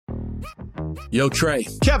Yo, Trey.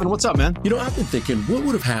 Kevin, what's up, man? I've been thinking, what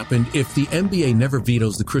would have happened if the NBA never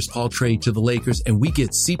vetoes the Chris Paul trade to the Lakers and we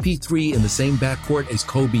get CP3 in the same backcourt as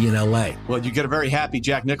Kobe in LA? Well, you get a very happy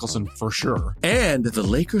Jack Nicholson for sure. And the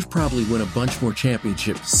Lakers probably win a bunch more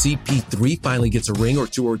championships. CP3 finally gets a ring or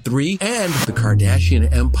two or three, and the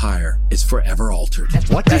Kardashian empire is forever altered.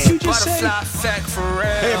 What did you just say? Hey,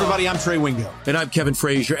 Hey, everybody, I'm Trey Wingo. And I'm Kevin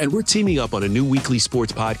Frazier, and we're teaming up on a new weekly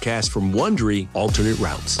sports podcast from Wondery, Alternate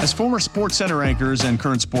Routes. As former Sports Center anchors and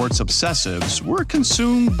current sports obsessives, we're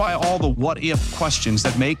consumed by all the what-if questions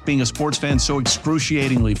that make being a sports fan so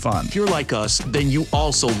excruciatingly fun. If you're like us, then you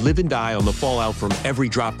also live and die on the fallout from every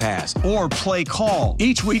drop pass. Or play call.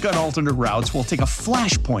 Each week on Alternate Routes, we'll take a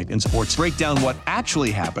flashpoint in sports, break down what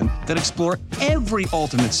actually happened, then explore every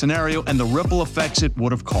alternate scenario and the ripple effects it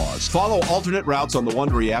would have caused. Follow Alternate Routes on the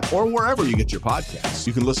Wondery app or wherever you get your podcasts.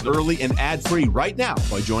 You can listen early and ad-free right now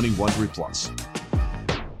by joining Wondery Plus.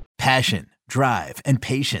 Passion, drive, and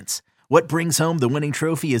patience. What brings home the winning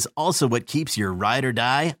trophy is also what keeps your ride or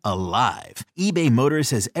die alive. eBay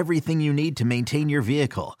Motors has everything you need to maintain your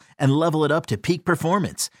vehicle and level it up to peak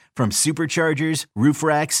performance, from superchargers, roof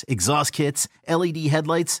racks, exhaust kits, LED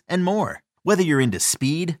headlights, and more. Whether you're into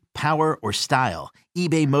speed, power, or style,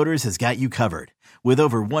 eBay Motors has got you covered. With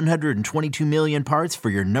over 122 million parts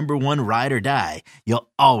for your number one ride or die, you'll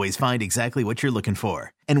always find exactly what you're looking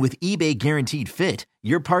for. And with eBay Guaranteed Fit,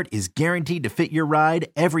 your part is guaranteed to fit your ride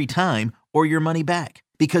every time or your money back.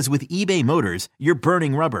 Because with eBay Motors, you're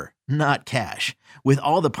burning rubber, not cash. With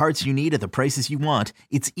all the parts you need at the prices you want,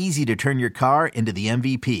 it's easy to turn your car into the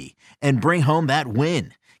MVP and bring home that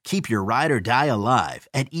win. Keep your ride or die alive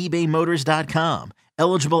at ebaymotors.com.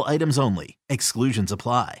 Eligible items only. Exclusions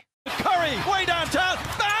apply. Curry, way downtown.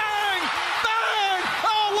 Bang! Bang!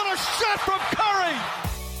 Oh, what a shot from Curry!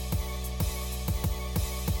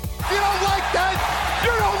 You don't like that?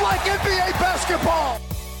 You don't like NBA basketball!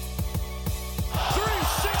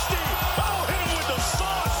 360! Oh, hit him with the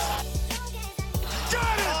sauce!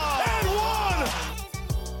 Got it! And one!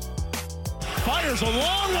 Fires a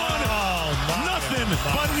long one! Nothing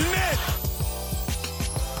but net!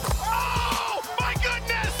 Oh, my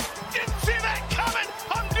goodness! Didn't see that coming!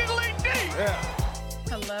 I'm diddling deep!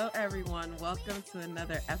 Hello, everyone. Welcome to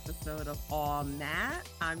another episode of All Nat.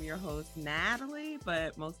 I'm your host, Natalie,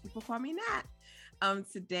 but most people call me Nat.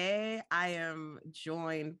 Today, I am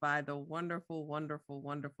joined by the wonderful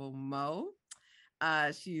Mo.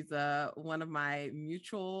 She's one of my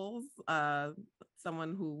mutuals,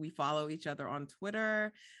 someone who we follow each other on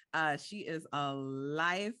Twitter. She is a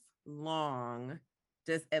lifelong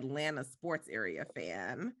just Atlanta sports area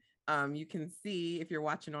fan. You can see if you're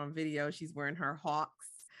watching on video, she's wearing her Hawks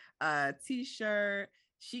t-shirt.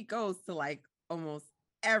 She goes to like almost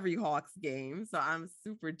every Hawks game. So I'm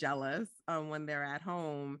super jealous when they're at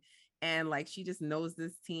home. And like, she just knows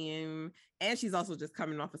this team. And she's also just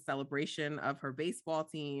coming off a celebration of her baseball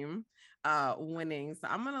team winning. So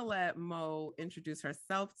I'm going to let Mo introduce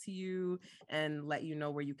herself to you and let you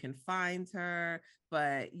know where you can find her.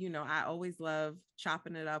 But, I always love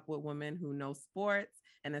chopping it up with women who know sports,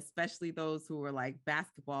 and especially those who are like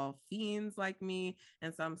basketball fiends like me.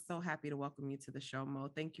 And so I'm so happy to welcome you to the show, Mo.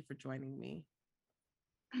 Thank you for joining me.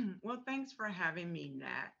 Well, thanks for having me,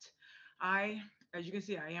 Nat. As you can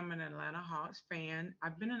see, I am an Atlanta Hawks fan.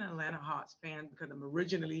 I've been an Atlanta Hawks fan because I'm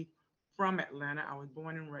originally from Atlanta. I was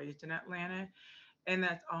born and raised in Atlanta, and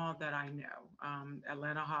that's all that I know.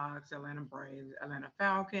 Atlanta Hawks, Atlanta Braves, Atlanta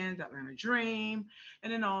Falcons, Atlanta Dream,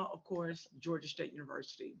 and then of course, Georgia State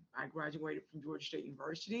University. I graduated from Georgia State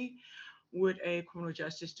University with a criminal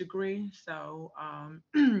justice degree. So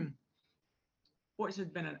sports has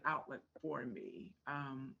been an outlet for me.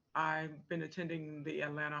 I've been attending the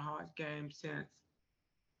Atlanta Hawks games since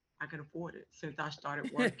I can afford it, since I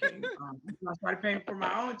started working. I started paying for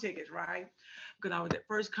my own tickets, right? Because I was at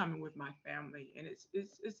first coming with my family, and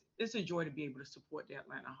it's a joy to be able to support the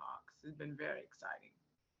Atlanta Hawks. It's been very exciting.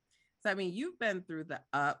 So, I mean, you've been through the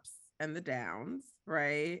ups and the downs,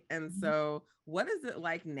 right? And so what is it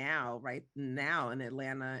like now, right now in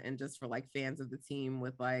Atlanta, and just for like fans of the team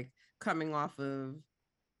with like coming off of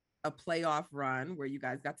a playoff run where you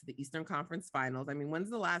guys got to the Eastern Conference Finals? I mean,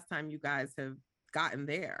 when's the last time you guys have gotten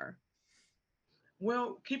there?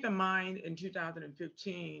 Well, keep in mind, in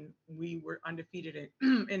 2015, we were undefeated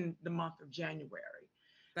in the month of January.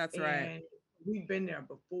 That's right. And we've been there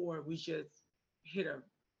before. We just hit a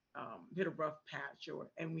rough patch,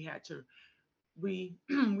 and we had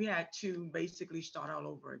to basically start all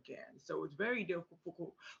over again. So it's very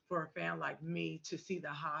difficult for a fan like me to see the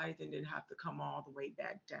highs and then have to come all the way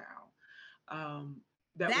back down.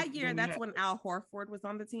 That year, that's when Al Horford was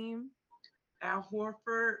on the team. Al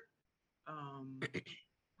Horford,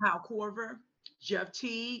 Kyle Korver, Jeff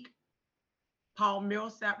Teague, Paul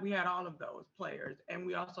Millsap. We had all of those players. And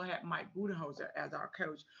we also had Mike Budenholzer as our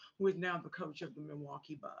coach, who is now the coach of the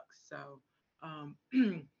Milwaukee Bucks. So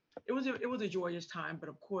it was a joyous time. But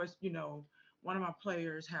of course, one of my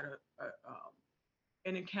players had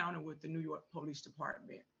an encounter with the New York Police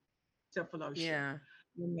Department, Cephalosha. Yeah.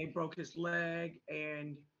 When they broke his leg,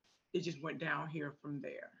 and it just went down here from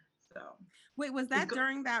there. So wait, was that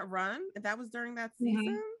during that run? That was during that season?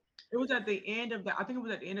 Mm-hmm. It was at the end of that. I think it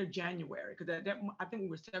was at the end of January, because I think we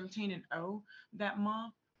were 17-0 that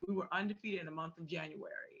month. We were undefeated in the month of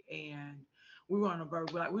January, and we were on a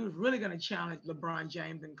verge. We were really going to challenge LeBron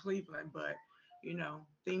James in Cleveland, but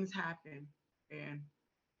things happen, and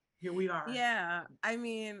here we are. Yeah, I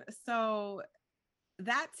mean, so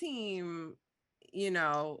that team,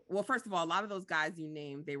 well, first of all, a lot of those guys you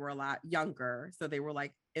named, they were a lot younger, so they were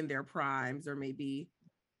like in their primes or maybe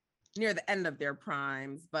near the end of their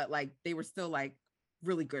primes, but like they were still like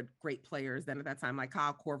really great players then at that time. Like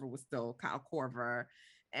Kyle Korver was still Kyle Korver,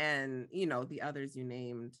 and the others you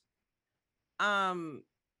named.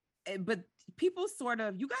 But people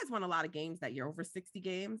you guys won a lot of games that year, over 60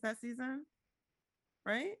 games that season,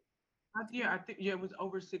 right? I think it was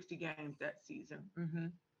over 60 games that season. Mm-hmm.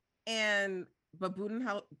 But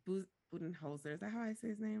Budenholzer, is that how I say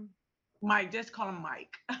his name? Mike, just call him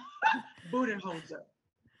Mike. Budenholzer.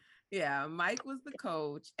 Yeah, Mike was the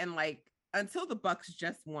coach, and like until the Bucks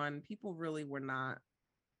just won, people really were not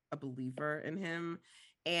a believer in him.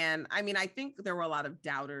 And I mean, I think there were a lot of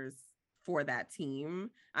doubters for that team.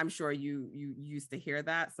 I'm sure you used to hear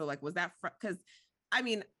that. So like, was that because I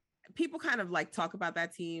mean, people kind of like talk about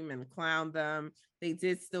that team and clown them. They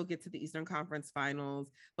did still get to the Eastern Conference Finals,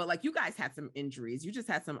 but like you guys had some injuries. You just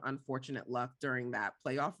had some unfortunate luck during that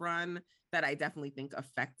playoff run that I definitely think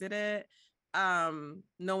affected it.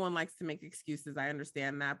 No one likes to make excuses. I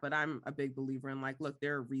understand that, but I'm a big believer in like, look,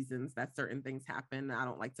 there are reasons that certain things happen. I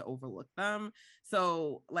don't like to overlook them.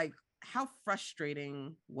 So like, how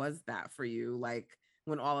frustrating was that for you? Like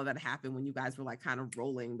when all of that happened, when you guys were like kind of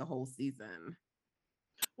rolling the whole season?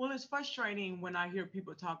 Well, it's frustrating when I hear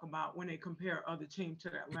people talk about when they compare other teams to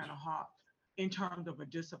the Atlanta Hawks in terms of a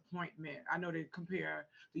disappointment. I know they compare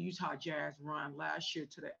the Utah Jazz run last year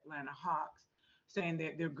to the Atlanta Hawks, saying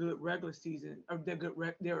that they're good regular season, or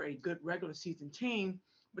they're a good regular season team,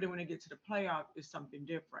 but then when they get to the playoff, it's something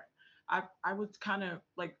different. I was kind of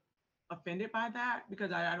like offended by that,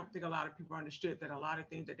 because I don't think a lot of people understood that a lot of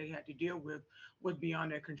things that they had to deal with was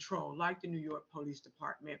beyond their control, like the New York Police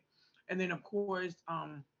Department. And then, of course,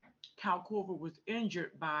 Kyle Korver was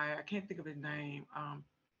injured by, I can't think of his name.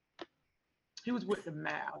 He was with the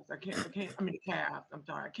Mavs. the Cavs. I'm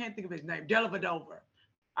sorry. I can't think of his name. Dellavedova.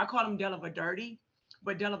 I call him Dellavedova,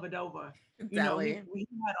 but Dellavedova, we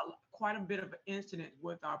had quite a bit of an incident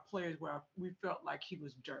with our players where we felt like he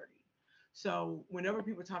was dirty. So whenever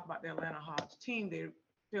people talk about the Atlanta Hawks team, they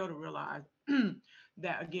fail to realize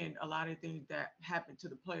that, again, a lot of things that happened to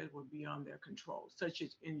the players were beyond their control, such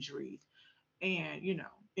as injuries and,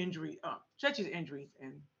 such as injuries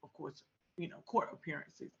and, of course, court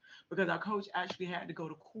appearances, because our coach actually had to go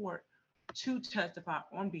to court to testify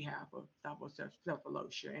on behalf of Stavros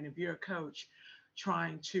Cephalosha. And if you're a coach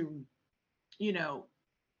trying to,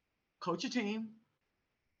 coach a team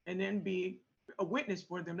and then be a witness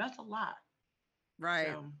for them, that's a lot. Right.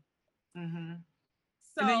 So, mm-hmm.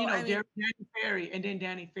 So, and then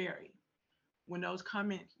Danny Ferry, when those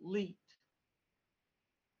comments leaked,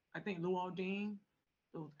 I think Luol Deng,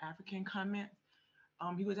 those African comments,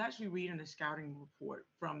 he was actually reading a scouting report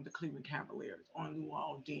from the Cleveland Cavaliers on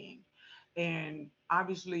Luol Deng. And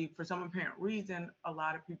obviously, for some apparent reason, a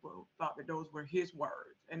lot of people thought that those were his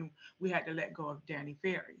words, and we had to let go of Danny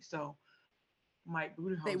Ferry. So Mike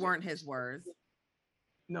Budenholzer. They weren't his words.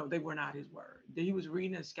 No, they were not his words. He was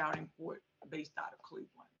reading a scouting report based out of Cleveland.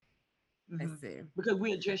 Mm-hmm. I see. Because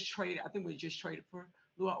we had just traded, I think we had just traded for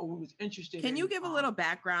Luol, or we was interested. Can you give a little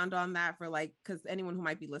background on that for like, because anyone who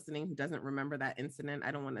might be listening who doesn't remember that incident,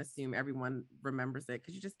 I don't want to assume everyone remembers it.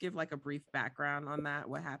 Could you just give like a brief background on that?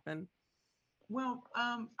 What happened? Well,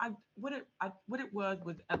 what it was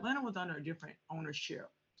Atlanta was under a different ownership,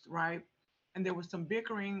 right? And there was some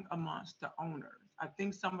bickering amongst the owners. I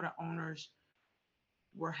think some of the owners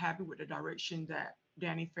were happy with the direction that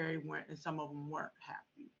Danny Ferry went, and some of them weren't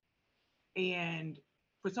happy. And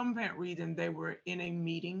for some apparent reason, they were in a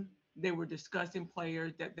meeting. They were discussing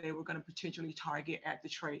players that they were going to potentially target at the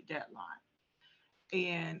trade deadline.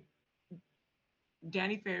 And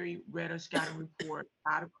Danny Ferry read a scouting report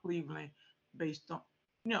out of Cleveland based on,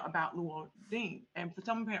 about Luol Deng. And for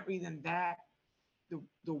some apparent reason, that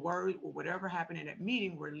the word or whatever happened in that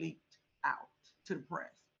meeting were leaked out to the press.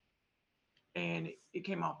 And it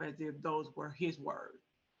came off as if those were his words.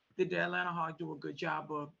 Did the Atlanta Hawks do a good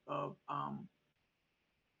job of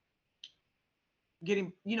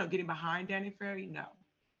getting behind Danny Ferry? No.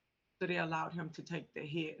 So they allowed him to take the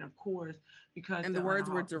hit, and of course, because the words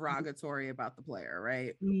were derogatory about the player,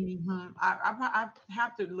 right? Mm-hmm. I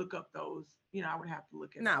have to look up those. I would have to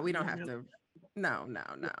look at. No, we don't have to. No.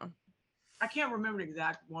 I can't remember the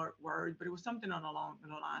exact word, but it was something along the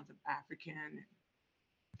lines of African,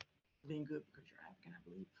 being good because you're African, I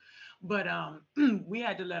believe. But we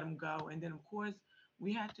had to let him go, and then of course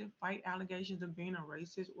we had to fight allegations of being a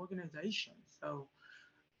racist organization. So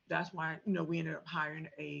that's why we ended up hiring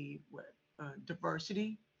a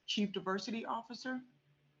chief diversity officer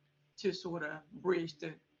to sort of bridge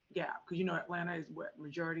the gap, because Atlanta is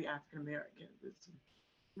majority African American.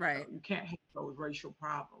 Right. You can't have those racial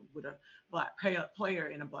problems with a black player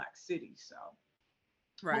in a black city. So,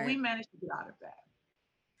 right. But we managed to get out of that.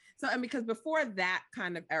 So, and because before that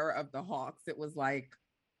kind of era of the Hawks, it was like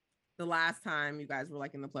the last time you guys were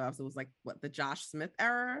like in the playoffs, it was like the Josh Smith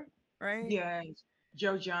era, right? Yeah,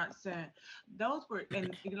 Joe Johnson. Those were, and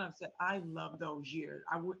like I said, I love those years.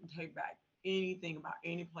 I wouldn't take back anything about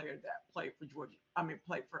any player that played for Georgia.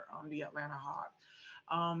 Played for the Atlanta Hawks.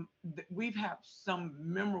 We've had some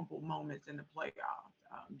memorable moments in the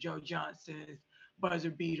playoffs. Joe Johnson's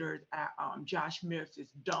buzzer beaters, Josh Smith's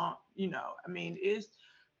dunk.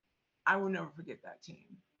 I will never forget that team.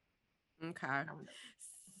 Okay.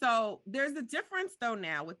 So there's a difference though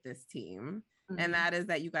now with this team, and that is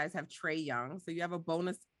that you guys have Trae Young. So you have a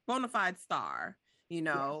bona fide star,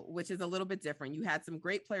 yes, which is a little bit different. You had some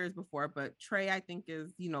great players before, but Trae, I think,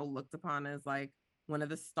 is, looked upon as like one of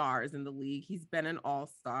the stars in the league. He's been an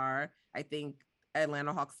all-star. I think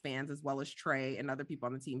Atlanta Hawks fans, as well as Trae and other people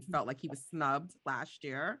on the team, felt like he was snubbed last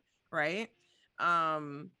year, right?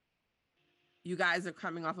 You guys are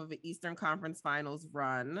coming off of an Eastern Conference Finals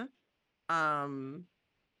run,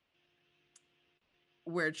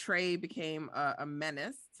 where Trae became a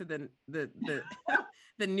menace to the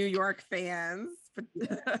the New York fans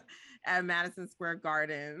at Madison Square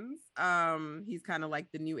Gardens. He's kind of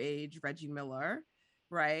like the new age Reggie Miller,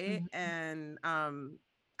 right? Mm-hmm. And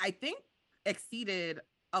I think exceeded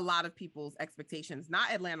a lot of people's expectations,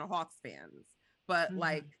 not Atlanta Hawks fans, but mm-hmm.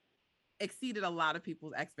 like exceeded a lot of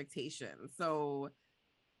people's expectations. So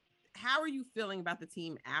how are you feeling about the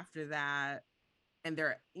team after that? And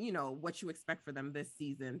they're, what you expect for them this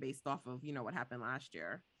season based off of, what happened last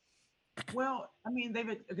year? Well,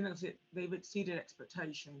 they've exceeded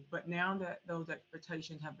expectations, but now that those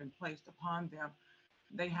expectations have been placed upon them,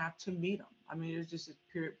 they have to meet them. It's just a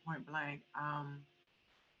period point blank.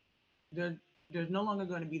 There's no longer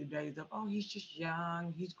going to be the days of, oh, he's just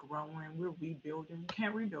young, he's growing, we're rebuilding. You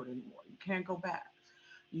can't rebuild anymore. You can't go back.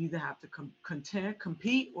 You either have to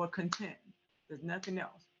compete or contend. There's nothing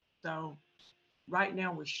else. So right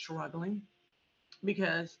now we're struggling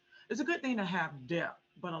because it's a good thing to have depth,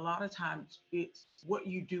 but a lot of times it's what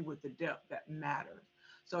you do with the depth that matters.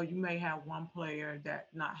 So you may have one player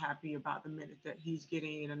that's not happy about the minutes that he's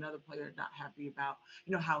getting, and another player not happy about,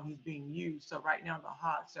 how he's being used. So right now the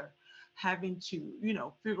Hawks are having to,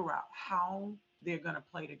 figure out how they're going to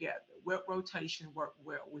play together, what rotation work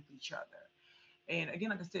well with each other. And again,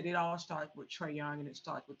 like I said, it all starts with Trae Young, and it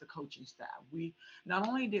starts with the coaching staff. We not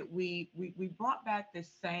only did we brought back the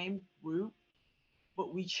same group,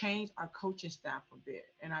 but we changed our coaching staff a bit.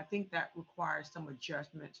 And I think that requires some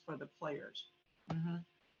adjustments for the players. Mm-hmm.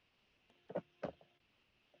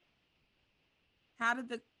 How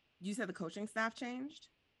did you said the coaching staff changed?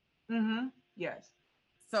 Mm-hmm. Yes.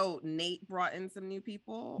 So Nate brought in some new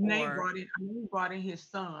people? Nate brought in his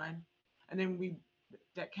son, and then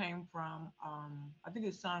that came from, I think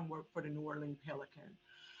his son worked for the New Orleans Pelicans.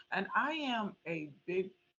 And I am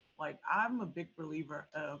I'm a big believer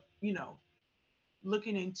of,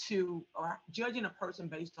 looking into or judging a person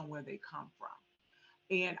based on where they come from.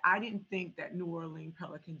 And I didn't think that New Orleans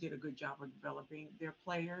Pelicans did a good job of developing their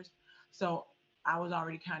players. So I was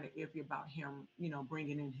already kind of iffy about him,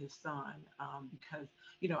 bringing in his son, because,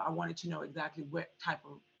 I wanted to know exactly what type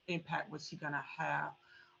of impact was he going to have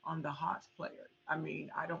on the Hawks players. I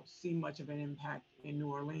don't see much of an impact in New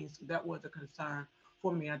Orleans. So that was a concern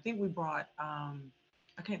for me. I think we brought,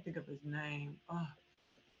 I can't think of his name.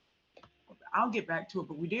 I'll get back to it,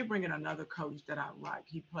 but we did bring in another coach that I like.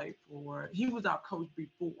 He was our coach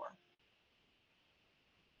before.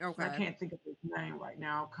 Okay. So I can't think of his name right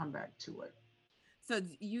now. I'll come back to it. So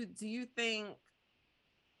do you think,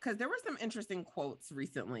 because there were some interesting quotes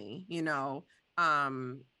recently,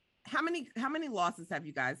 how many losses have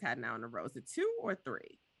you guys had now in a row? Is it 2 or 3?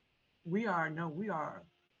 We are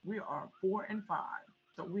We are 4-5.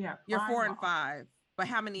 So we have You're 5 4 and losses. 5, but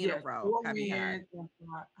how many in a Yes, row 4 have you had? wins and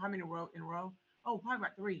how many in a row? Oh, probably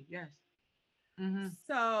about 3. Yes. Mm-hmm.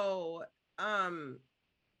 So,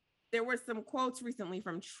 there were some quotes recently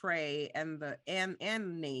from Trey and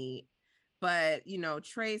Nate, but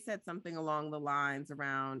Trey said something along the lines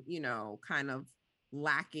around, kind of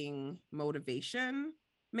lacking motivation,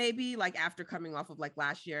 maybe like after coming off of like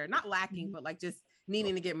last year, not lacking, but like just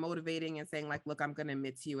needing to get motivating and saying like, look, I'm gonna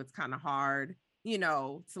admit to you, it's kind of hard,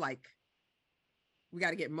 to like, we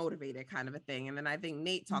got to get motivated kind of a thing. And then I think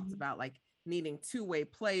Nate talked about like needing two-way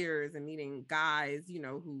players and needing guys,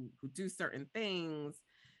 who do certain things.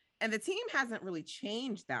 And the team hasn't really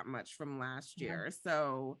changed that much from last year.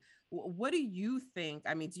 So what do you think?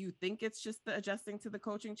 I mean, do you think it's just the adjusting to the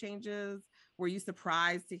coaching changes? Were you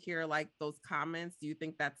surprised to hear like those comments? Do you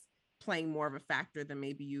think that's playing more of a factor than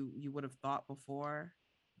maybe you would have thought before?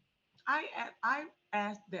 I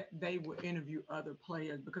asked that they would interview other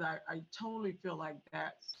players because I totally feel like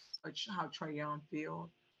that's how Trae Young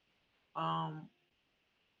feels.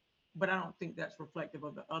 But I don't think that's reflective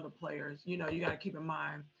of the other players. You got to keep in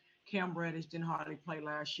mind, Cam Reddish didn't hardly play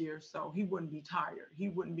last year, so he wouldn't be tired. He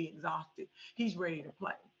wouldn't be exhausted. He's ready to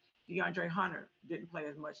play. DeAndre Hunter didn't play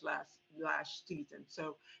as much last season,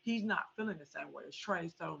 so he's not feeling the same way as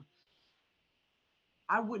Trae. So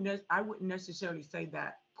I wouldn't necessarily say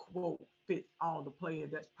that quote fits all the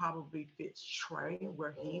players. That probably fits Trae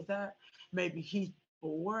where he's at. Maybe he's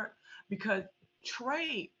bored because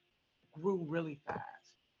Trae grew really fast.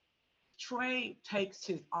 Trae takes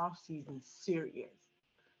his offseason serious.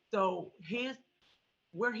 So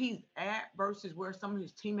where he's at versus where some of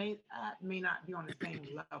his teammates at may not be on the same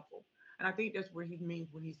level. And I think that's what he means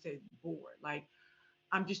when he says bored. Like,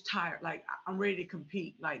 I'm just tired. Like, I'm ready to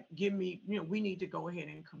compete. Like, give me, we need to go ahead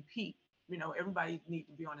and compete. Everybody needs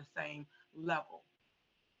to be on the same level.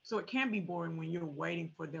 So it can be boring when you're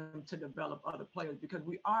waiting for them to develop other players because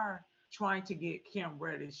we are trying to get Cam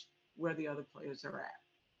Reddish where the other players are at.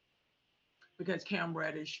 Because Cam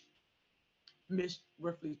Reddish missed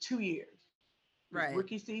roughly 2 years. Right.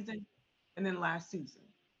 Rookie season and then last season.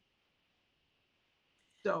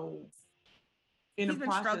 So he's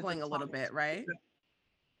been struggling a little bit, right?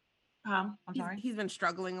 I'm sorry. He's been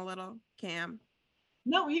struggling a little, Cam.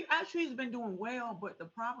 No, he actually has been doing well, but the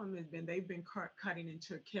problem has been they've been cutting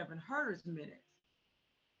into Kevin Huerter's minutes.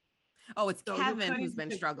 Oh, it's so Kevin who's been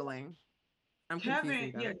struggling.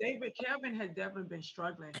 Kevin has definitely been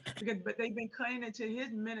struggling but they've been cutting into his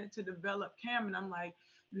minute to develop Cam, and I'm like,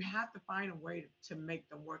 you have to find a way to make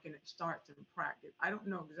them work, and it starts in practice. I don't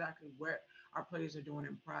know exactly what our players are doing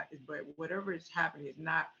in practice, but whatever is happening is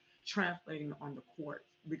not translating on the court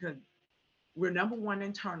because we're number 1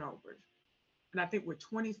 in turnovers, and I think we're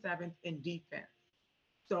 27th in defense.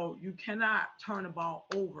 So you cannot turn the ball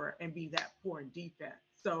over and be that poor in defense.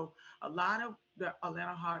 So a lot of the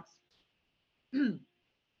Atlanta Hawks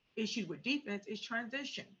issues with defense is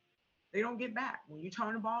transition. They don't get back. When you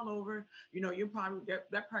turn the ball over, you're probably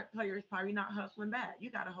that player is probably not hustling back.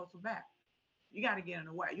 You got to hustle back. You got to get in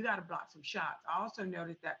the way. You got to block some shots. I also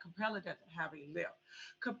noticed that Capella doesn't have a lift.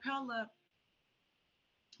 Capella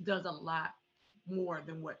does a lot more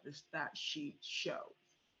than what the stat sheet shows.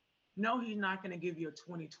 No, he's not going to give you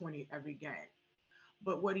a 20-20 every game.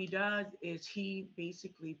 But what he does is he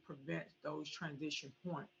basically prevents those transition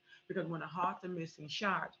points. Because when the Hawks are missing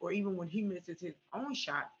shots, or even when he misses his own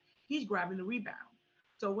shots, he's grabbing the rebound.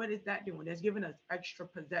 So what is that doing? That's giving us extra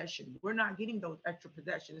possession. We're not getting those extra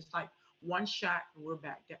possessions. It's like one shot and we're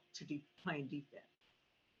back to playing defense.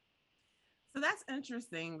 So that's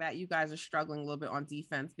interesting that you guys are struggling a little bit on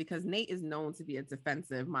defense because Nate is known to be a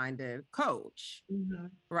defensive-minded coach,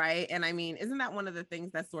 right? And I mean, isn't that one of the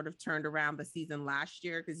things that sort of turned around the season last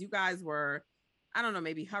year? Because you guys were, I don't know,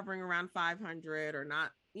 maybe hovering around 500 or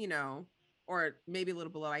not, or maybe a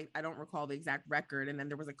little below. I don't recall the exact record. And then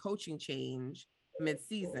there was a coaching change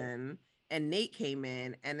mid-season and Nate came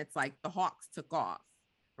in and it's like the Hawks took off,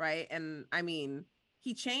 right? And I mean,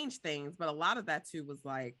 he changed things, but a lot of that too was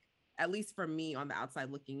like, at least for me on the outside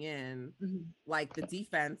looking in, like the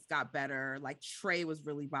defense got better, like Trae was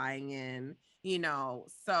really buying in,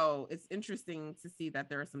 so it's interesting to see that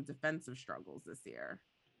there are some defensive struggles this year.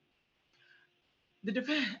 The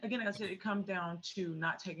defense, again, I said, it comes down to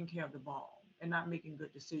not taking care of the ball and not making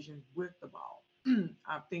good decisions with the ball.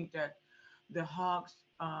 I think that the Hawks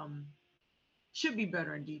should be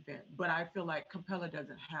better in defense, but I feel like Capella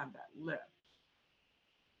doesn't have that lift.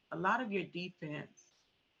 A lot of your defense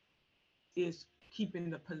is keeping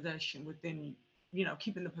the possession within,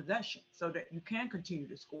 keeping the possession so that you can continue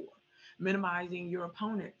to score, minimizing your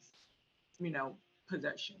opponent's,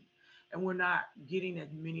 possession. and we're not getting as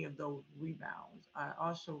many of those rebounds. I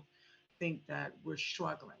also think that we're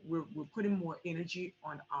struggling. We're putting more energy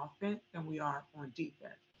on offense than we are on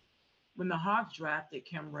defense. When the Hawks drafted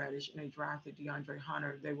Cam Reddish and they drafted DeAndre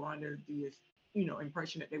Hunter, they were under the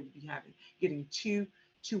impression that they would be getting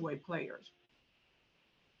two-way players.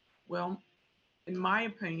 Well, in my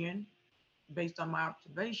opinion, based on my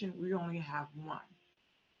observation, we only have one,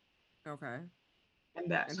 Okay.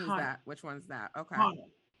 and that's And who's Hunter. that? Which one's that? Okay. Hunter.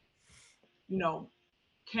 You know,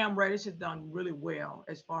 Cam Reddish has done really well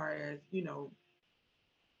as far as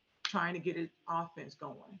trying to get his offense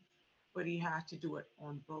going, but he has to do it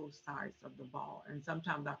on both sides of the ball. And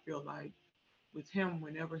sometimes I feel like with him,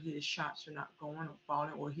 whenever his shots are not going or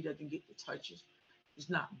falling, or he doesn't get the touches, it's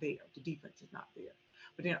not there. The defense is not there.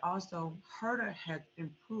 But then also, Herter has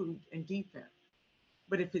improved in defense.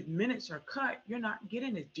 But if his minutes are cut, you're not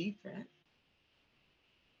getting his defense.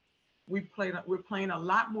 We're playing a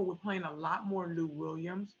lot more. We're playing a lot more Lou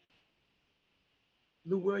Williams.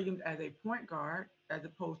 Lou Williams as a point guard, as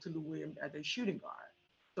opposed to Lou Williams as a shooting guard.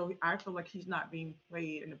 So I feel like he's not being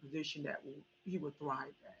played in a position that he would thrive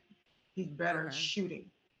in. He's better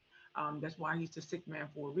shooting. That's why he's the sixth man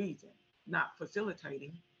for a reason, not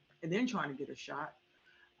facilitating and then trying to get a shot.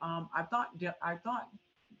 I thought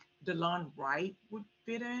DeLon Wright would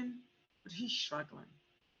fit in, but he's struggling.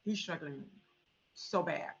 He's struggling so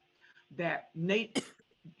bad that Nate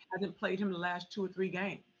hasn't played him the last 2 or 3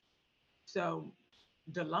 games. So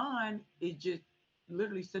DeLon is just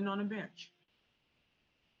literally sitting on a bench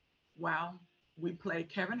while we play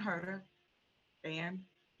Kevin Herter and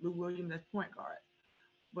Lou Williams as point guard.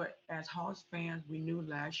 But as Hawks fans, we knew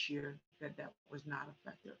last year that was not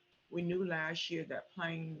effective. We knew last year that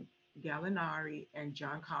playing Gallinari and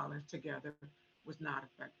John Collins together was not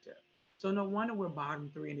effective. So no wonder we're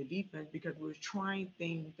bottom 3 in the defense, because we're trying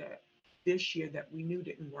things that this year that we knew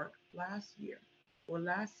didn't work last year or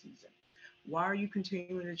last season. Why are you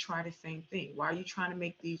continuing to try the same thing? Why are you trying to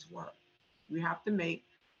make these work? We have to make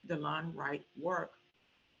DeLon Wright work,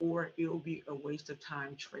 or it'll be a waste of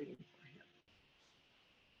time trading for him.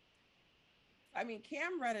 I mean,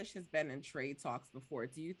 Cam Reddish has been in trade talks before.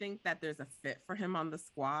 Do you think that there's a fit for him on the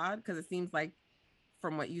squad? Because it seems like,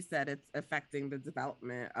 from what you said, it's affecting the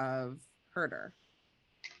development of Herter.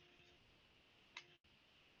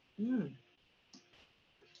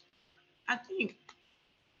 I think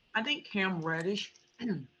Cam Reddish,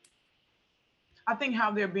 I think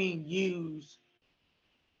how they're being used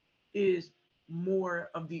is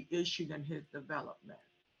more of the issue than his development.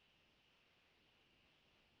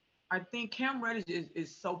 I think Cam Reddish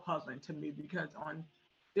is so puzzling to me, because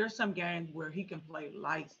there's some games where he can play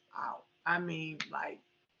lights out. I mean, like,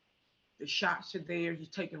 the shots are there, he's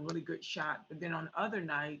taking really good shots, but then on other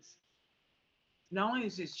nights, not only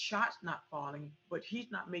is his shots not falling, but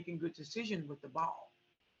he's not making good decisions with the ball.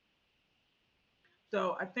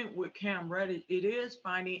 So I think with Cam Reddish, it is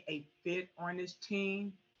finding a fit on his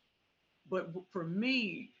team. But for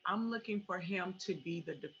me, I'm looking for him to be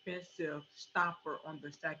the defensive stopper on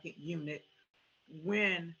the second unit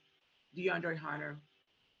when DeAndre Hunter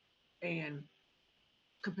and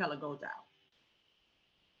Capella goes out.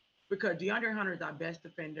 Because DeAndre Hunter is our best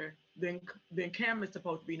defender. Then Cam is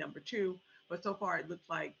supposed to be number 2. But so far, it looks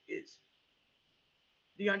like it's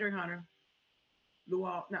DeAndre Hunter,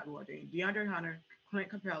 DeAndre Hunter, Clint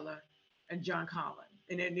Capella, and John Collins,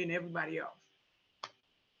 and then everybody else.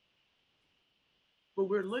 But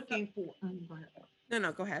we're looking for. Go ahead.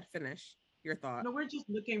 No, go ahead. Finish your thought. No, we're just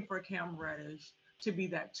looking for Cam Reddish to be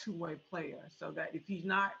that two-way player, so that if he's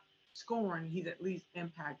not scoring, he's at least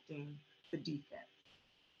impacting the defense.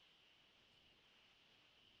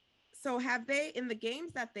 So have they, in the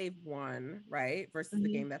games that they've won, right, versus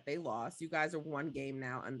the game that they lost, you guys are 1 game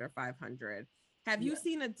now under 500. Have you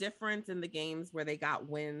seen a difference in the games where they got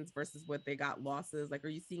wins versus what they got losses? Like, are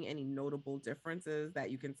you seeing any notable differences that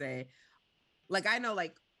you can say? Like, I know,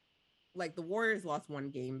 like the Warriors lost 1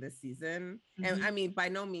 game this season. And I mean, by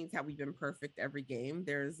no means have we been perfect every game.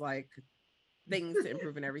 There's like things to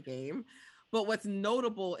improve in every game. But what's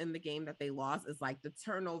notable in the game that they lost is like the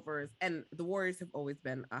turnovers, and the Warriors have always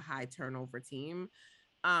been a high turnover team.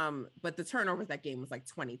 But the turnovers that game was like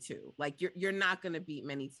 22. Like, you're not going to beat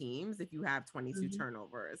many teams if you have 22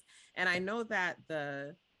 turnovers. And I know that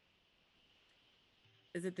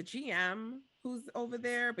is it the GM who's over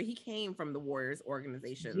there? But he came from the Warriors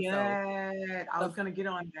organization. Yeah, so I was going to get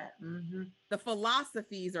on that. The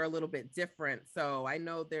philosophies are a little bit different. So I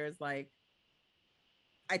know there's like,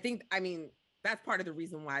 I mean, that's part of the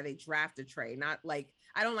reason why they drafted Trae. Not like,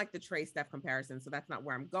 I don't like the Trae Steph comparison, so that's not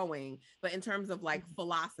where I'm going. But in terms of like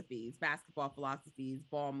philosophies, basketball philosophies,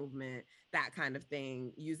 ball movement, that kind of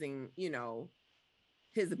thing, using,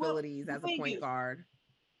 his abilities as a point guard.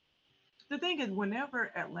 The thing is,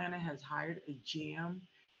 whenever Atlanta has hired a GM,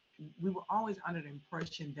 we were always under the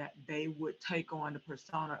impression that they would take on the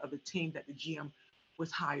persona of the team that the GM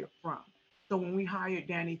was hired from. So when we hired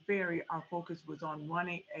Danny Ferry, our focus was on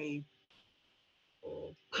running a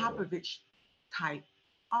Popovich type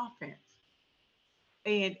offense.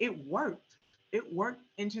 And it worked. It worked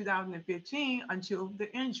in 2015 until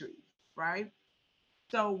the injuries, right?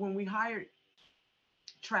 So when we hired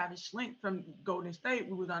Travis Schlenk from Golden State,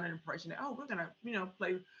 we was under the impression that, we're going to,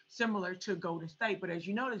 play similar to Golden State. But as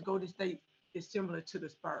you notice, Golden State is similar to the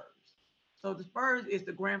Spurs. So the Spurs is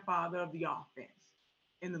the grandfather of the offense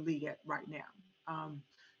in the league right now.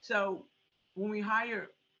 So when we hired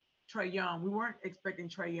Trae Young, we weren't expecting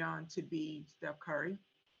Trae Young to be Steph Curry.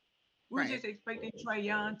 We were just expecting Trae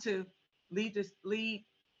Young to lead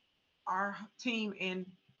our team in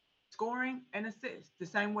scoring and assists, the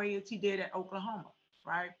same way as he did at Oklahoma,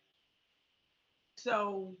 right?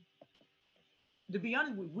 So to be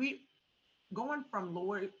honest, we going from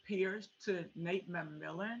Lloyd Pierce to Nate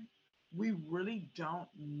McMillan, we really don't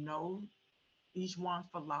know each one's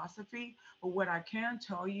philosophy. But what I can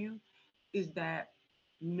tell you is that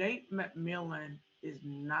Nate McMillan is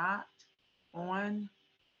not on.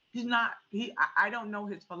 I don't know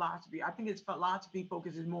his philosophy. I think his philosophy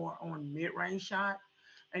focuses more on mid-range shot.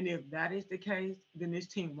 And if that is the case, then this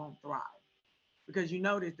team won't thrive. Because you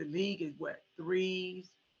notice the league is threes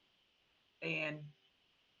and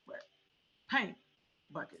paint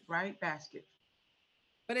buckets, right? Baskets.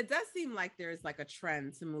 But it does seem like there's like a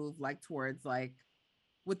trend to move like towards like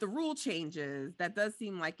with the rule changes, that does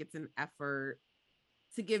seem like it's an effort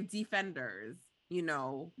to give defenders,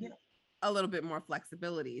 a little bit more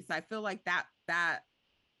flexibility. So I feel like that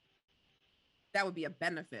would be a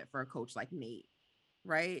benefit for a coach like Nate,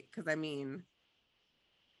 right? Because I mean,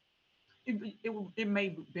 it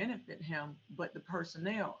may benefit him, but the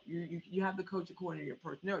personnel, you have to coach according to your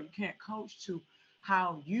personnel. You can't coach to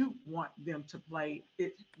how you want them to play.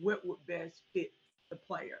 It's what would best fit the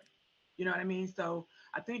player. You know what I mean? So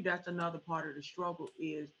I think that's another part of the struggle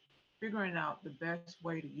is figuring out the best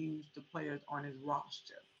way to use the players on his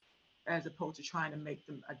roster, as opposed to trying to make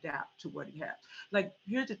them adapt to what he has. Like,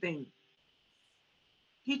 here's the thing.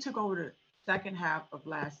 He took over the second half of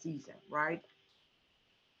last season, right?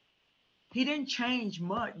 He didn't change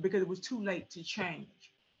much because it was too late to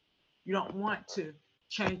change. You don't want to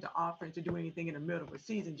change the offense to do anything in the middle of a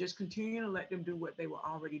season. Just continue to let them do what they were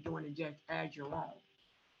already doing and just add your own.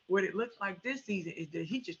 What it looks like this season is that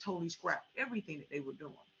he just totally scrapped everything that they were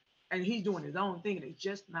doing. And he's doing his own thing, and it's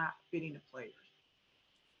just not fitting the players.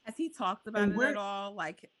 Has he talked about it at all?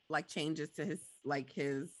 Like changes to his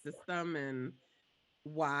system and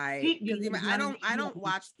why? Because I don't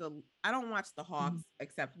watch the Hawks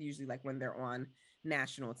except usually like when they're on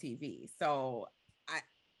national TV. So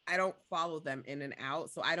I don't follow them in and out.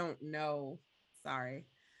 So I don't know. Sorry.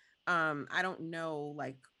 I don't know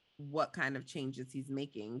like what kind of changes he's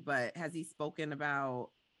making, but has he spoken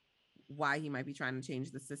about why he might be trying to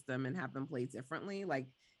change the system and have them play differently? Like,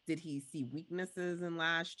 did he see weaknesses in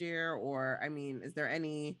last year? Or, I mean, has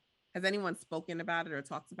anyone spoken about it or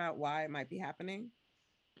talked about why it might be happening?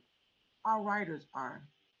 Our writers are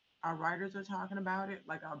talking about it,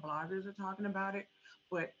 like our bloggers are talking about it.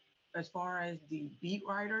 But as far as the beat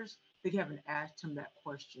writers, they haven't asked him that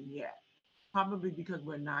question yet. Probably because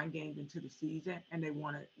we're 9 games into the season and they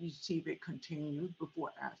want to see if it continues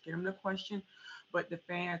before asking him the question. But the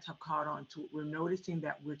fans have caught on to it. We're noticing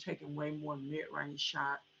that we're taking way more mid-range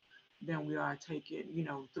shots than we are taking,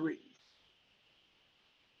 threes.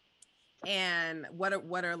 And what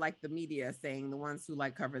are like the media saying, the ones who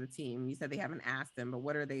like cover the team? You said they haven't asked them, but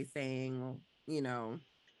what are they saying? Well,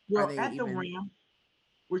 at the rim,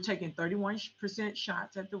 we're taking 31%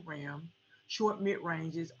 shots at the rim. Short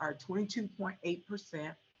mid-ranges are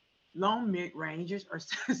 22.8%. Long mid-ranges are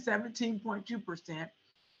 17.2%.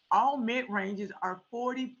 All mid-ranges are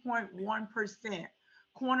 40.1%.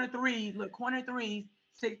 Corner threes,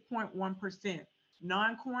 6.1%.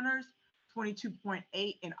 Non-corners,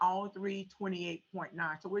 22.8%, and all three,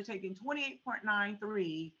 28.9%. So we're taking 28.9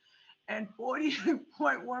 threes and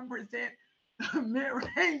 40.1%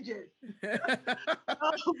 mid-ranges. We're like,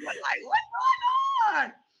 what's going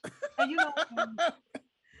on? And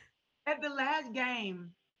at the last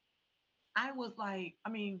game, I was like,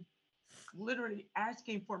 literally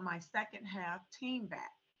asking for my second half team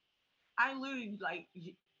back. I literally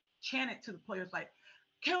chanted to the players like,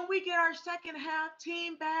 Can we get our second half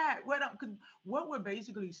team back? What we're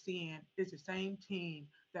basically seeing is the same team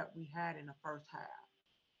that we had in the first half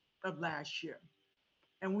of last year.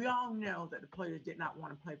 And we all know that the players did not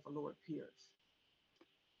want to play for Lloyd Pierce.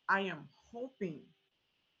 I am hoping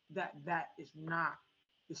that that is not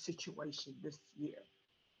the situation this year.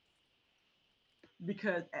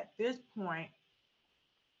 Because at this point,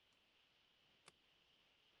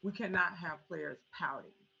 we cannot have players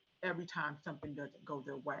pouting every time something doesn't go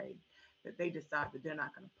their way, that they decide that they're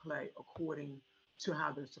not going to play according to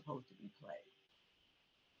how they're supposed to be played.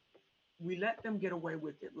 We let them get away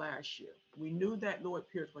with it last year. We knew that Lloyd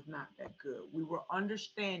Pierce was not that good. We were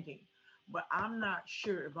understanding, but I'm not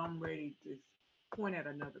sure if I'm ready to point at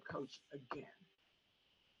another coach again.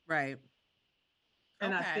 Right.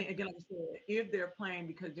 And I think, again, like I said, if they're playing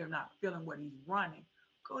because they're not feeling what he's running,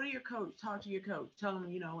 go to your coach, talk to your coach, tell them,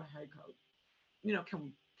 hey, coach,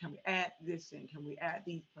 can we add this in? Can we add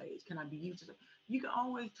these plays? Can I be used to? You can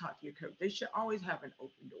always talk to your coach. They should always have an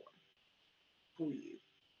open door for you.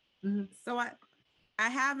 Mm-hmm. So I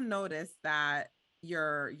have noticed that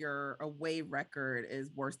your away record is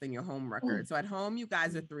worse than your home record. So at home, you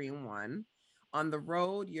guys are 3-1. On the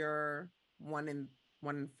road, you're 1-4,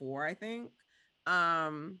 I think.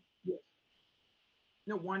 Yes.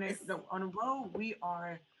 No, on the road we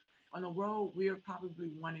are probably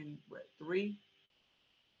 1-3.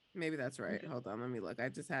 Maybe that's right. Okay. Hold on, let me look. I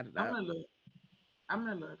just had it I'm up.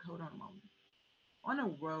 gonna look. Hold on a moment. On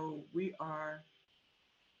the road, we are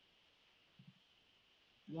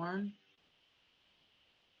 1.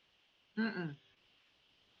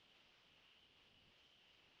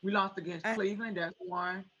 We lost against Cleveland. That's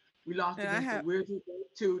 1. We lost against the Wizards.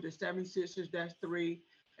 2. The 76ers. That's 3.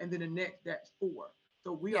 And then the Nets. That's 4.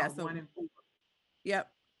 So we are 1-4.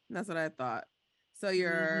 Yep, that's what I thought. So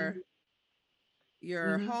your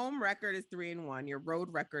home record is 3-1. Your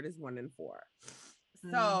road record is 1-4.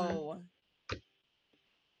 So,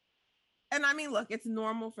 and I mean, look, it's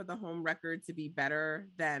normal for the home record to be better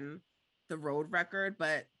than the road record,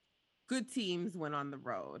 but good teams win on the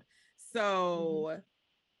road. So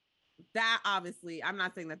that obviously, I'm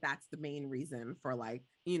not saying that that's the main reason for the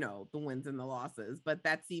wins and the losses, but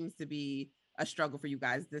that seems to be a struggle for you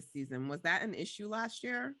guys this season. Was that an issue last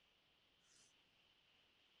year?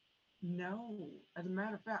 No. As a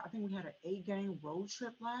matter of fact, I think we had an 8-game road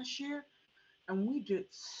trip last year, and we did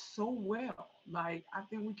so well. I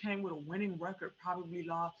think we came with a winning record, probably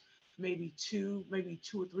lost maybe 2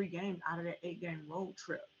 or 3 games out of that 8-game road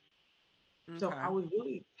trip. Okay. So I was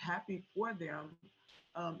really happy for them.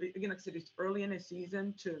 Again, like I said, it's early in the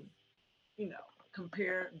season to,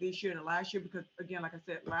 compare this year to last year, because again, like I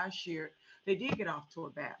said, last year they did get off to a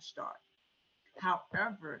bad start.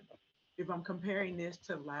 However, if I'm comparing this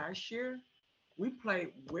to last year, we played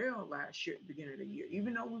well last year at the beginning of the year,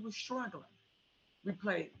 even though we were struggling. We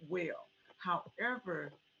played well.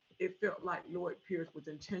 However, it felt like Lloyd Pierce was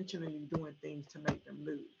intentionally doing things to make them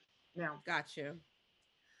lose. Now, got you.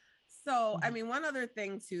 So, I mean, one other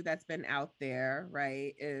thing too that's been out there,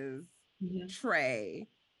 right, is Trey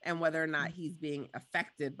and whether or not he's being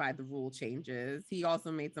affected by the rule changes. He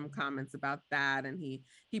also made some comments about that, and he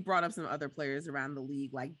brought up some other players around the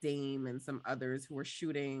league like Dame and some others who were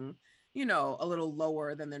shooting, a little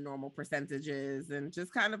lower than their normal percentages, and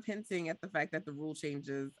just kind of hinting at the fact that the rule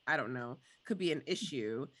changes, I don't know, could be an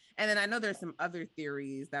issue. And then I know there's some other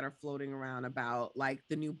theories that are floating around about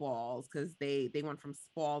the new balls, because they went from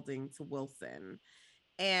Spalding to Wilson.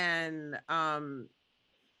 And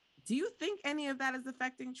do you think any of that is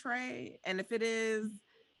affecting Trey? And if it is,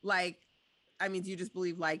 do you just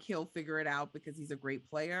believe he'll figure it out because he's a great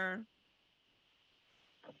player?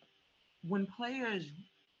 When players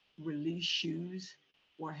release shoes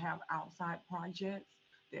or have outside projects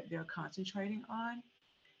that they're concentrating on,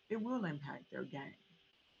 it will impact their game.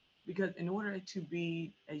 Because in order to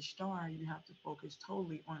be a star, you have to focus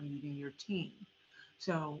totally on leading your team.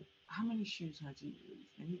 So how many shoes has he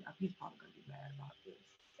released? And he's probably going to be mad about this.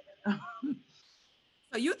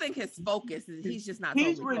 So you think his focus is he's just not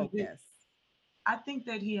totally focused? I think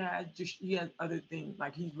that he has other things,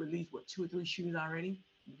 like he's released 2 or 3 shoes already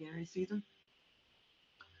beginning of the season.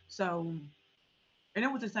 So, and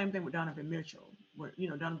it was the same thing with Donovan Mitchell, where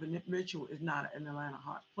Donovan Mitchell is not an Atlanta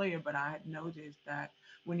Hawks player, but I had noticed that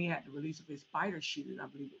when he had the release of his spider shoes, I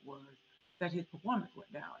believe it was, that his performance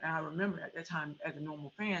went down. And I remember at that time, as a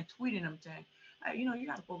normal fan, tweeting him saying, hey, you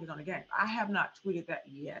got to focus on the game. I have not tweeted that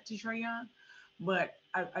yet to Trae Young, but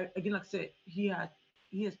I again, like I said, he has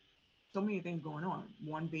so many things going on.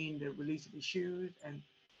 One being the release of his shoes, and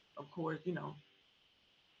of course,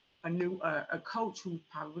 a coach who's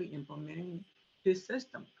probably implementing his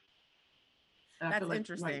system. And That's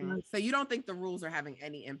interesting. So you don't think the rules are having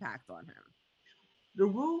any impact on him? The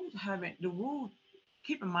rules,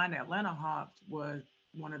 keep in mind that Atlanta Hawks was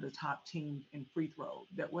one of the top teams in free throws.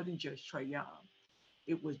 That wasn't just Trae Young.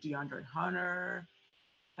 It was DeAndre Hunter.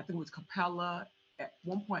 I think it was Capella. At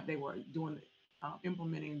one point, they were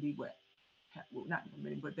implementing not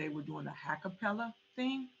implementing, but they were doing the Hackapella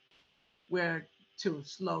thing, where to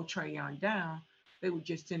slow Trae Young down, they would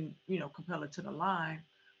just send, Capella to the line,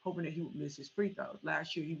 hoping that he would miss his free throws.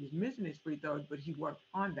 Last year, he was missing his free throws, but he worked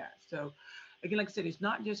on that. So, again, like I said, it's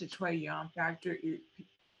not just a Trae Young factor.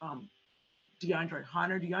 DeAndre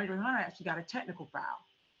Hunter. DeAndre Hunter actually got a technical foul.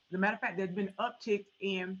 As a matter of fact, there's been uptick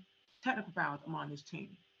in technical fouls among this team.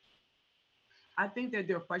 I think that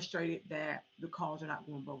they're frustrated that the calls are not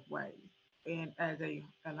going both ways. And as a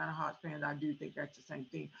Atlanta Hawks fan, I do think that's the same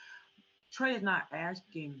thing. Trae is not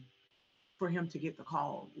asking for him to get the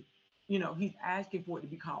call. He's asking for it to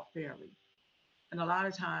be called fairly. And a lot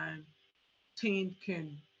of times, teams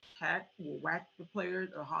can whack the players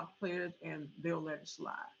or Hawks players, and they'll let it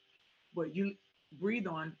slide. But you breathe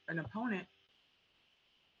on an opponent,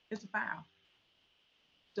 it's a foul.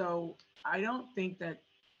 So I don't think that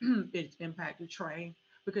it's impacted Trae,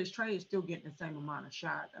 because Trae is still getting the same amount of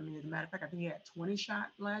shots. I mean, as a matter of fact, I think he had 20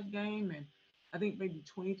 shots last game, and I think maybe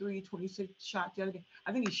 23, 26 shots the other game.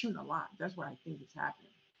 I think he's shooting a lot. That's what I think is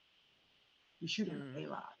happening. He's shooting a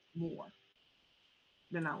lot more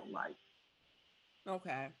than I would like.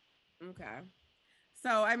 Okay.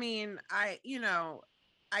 So, I mean, I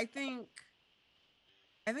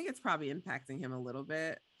think it's probably impacting him a little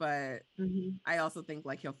bit, but I also think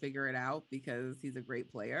like he'll figure it out because he's a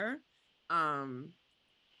great player.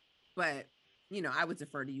 But I would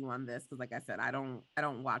defer to you on this because, like I said, I don't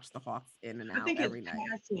watch the Hawks in and out every night.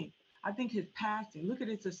 I think his passing. Look at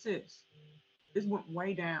his assists. It went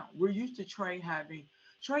way down. We're used to Trae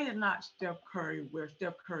is not Steph Curry, where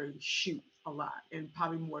Steph Curry shoots a lot and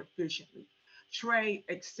probably more efficiently. Trae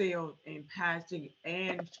excelled in passing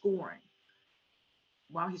and scoring.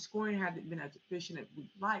 While his scoring hasn't been as efficient as we'd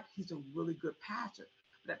like, he's a really good passer.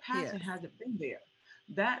 But that passing hasn't been there.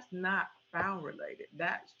 That's not foul related.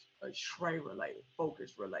 That's a Trae related,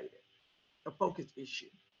 focus issue.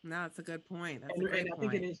 No, it's a good point. And I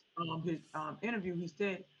think in his interview, he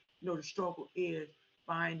said, the struggle is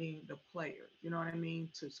finding the players, you know what I mean,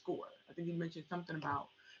 to score. I think he mentioned something about,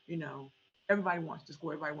 everybody wants to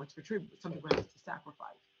score, everybody wants to contribute, but some people have to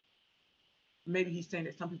sacrifice. Maybe he's saying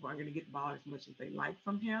that some people aren't going to get the ball as much as they like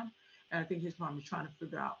from him. And I think his problem is trying to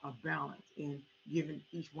figure out a balance in giving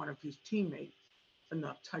each one of his teammates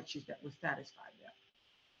enough touches that would satisfy them.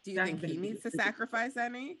 Do you think he needs to sacrifice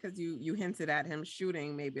any? Because you hinted at him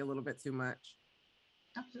shooting maybe a little bit too much.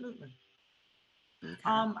 Absolutely. Okay.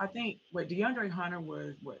 I think DeAndre Hunter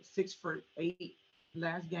was 6 for 8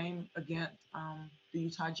 last game against the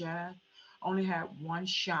Utah Jazz. Only had one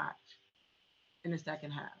shot in the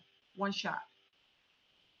second half. One shot.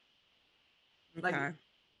 Okay. Like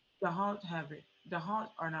the Hawks have it. The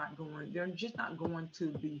Hawks are not going. They're just not going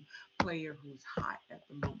to the player who's hot at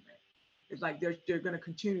the moment. It's like they're going to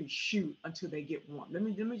continue to shoot until they get one. Let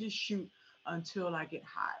me just shoot until I get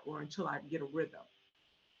hot or until I get a rhythm.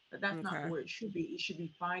 But that's not where it should be. It should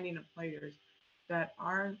be finding the players that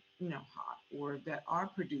are, hot or that are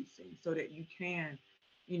producing so that you can,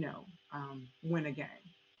 win a game.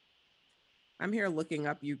 I'm here looking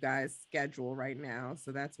up you guys' schedule right now.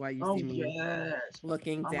 So that's why you see me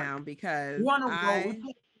looking down because we want to go. We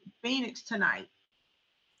play Phoenix tonight.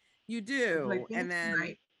 You do. And then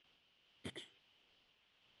tonight.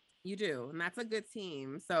 You do. And that's a good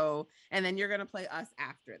team. So, and then you're going to play us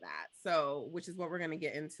after that. So, which is what we're going to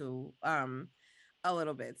get into a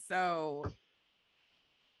little bit. So,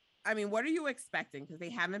 I mean, what are you expecting? Because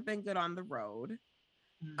they haven't been good on the road.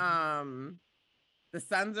 Mm-hmm. The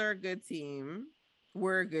Suns are a good team.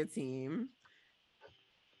 We're a good team.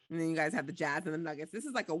 And then you guys have the Jazz and the Nuggets. This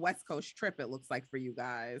is like a West Coast trip, it looks like, for you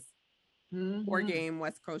guys. Mm-hmm. 4-game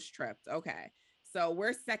West Coast trip. Okay. So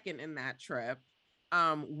we're second in that trip.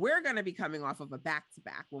 We're going to be coming off of a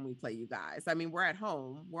back-to-back when we play you guys. I mean, we're at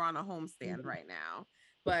home. We're on a homestand right now.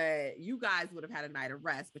 But you guys would have had a night of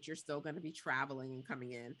rest, but you're still going to be traveling and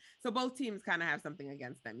coming in. So both teams kind of have something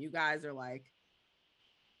against them. You guys are like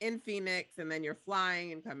in Phoenix, and then you're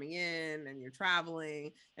flying and coming in, and you're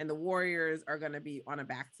traveling. And the Warriors are going to be on a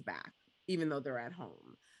back-to-back, even though they're at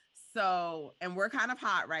home. So, and we're kind of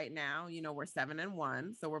hot right now. We're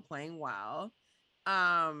 7-1, so we're playing well.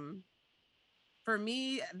 For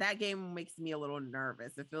me, that game makes me a little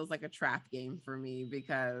nervous. It feels like a trap game for me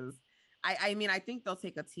because I mean, I think they'll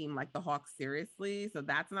take a team like the Hawks seriously. So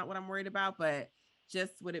that's not what I'm worried about. But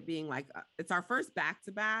just with it being like it's our first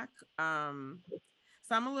back-to-back.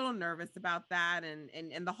 So I'm a little nervous about that.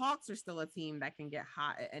 And the Hawks are still a team that can get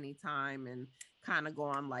hot at any time and kind of go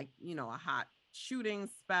on like, you know, a hot shooting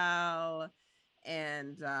spell.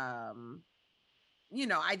 And you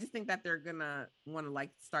know, I just think that they're gonna want to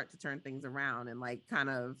like start to turn things around and like kind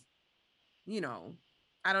of, you know,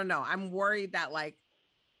 I don't know. I'm worried that like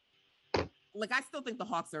I still think the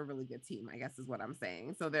Hawks are a really good team, I guess is what I'm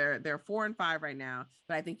saying. So they're 4-5 right now,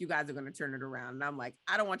 but I think you guys are going to turn it around. And I'm like,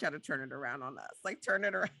 I don't want y'all to turn it around on us. Like turn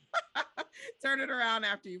it around, turn it around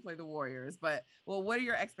after you play the Warriors. But well, what are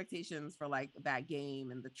your expectations for like that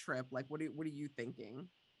game and the trip? Like, what are you thinking?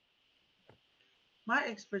 My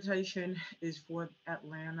expectation is for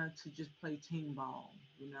Atlanta to just play team ball.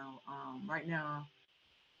 You know, right now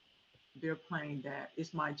they're playing that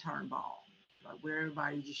it's my turn ball. Like where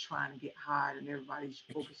everybody's just trying to get hot and everybody's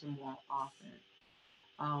focusing more on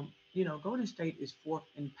offense. You know, Golden State is 4th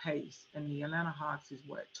in pace, and the Atlanta Hawks is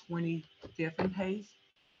what, 25th in pace,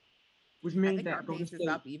 which means I think that our Golden pace State is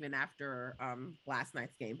up even after last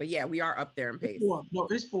night's game. But yeah, we are up there in pace.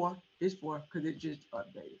 It's four because it just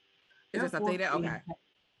updated. Is this updated? Okay.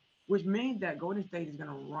 Which means that Golden State is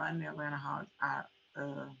going to run the Atlanta Hawks out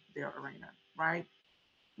of their arena, right?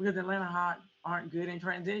 Because the Atlanta Hawks aren't good in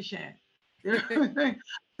transition.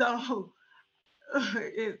 So,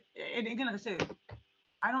 and again, like I said,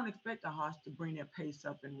 I don't expect the Hawks to bring their pace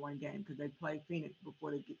up in one game because they play Phoenix before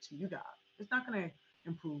they get to you guys. It's not going to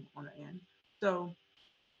improve on the end. So,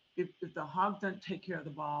 if the Hawks don't take care of the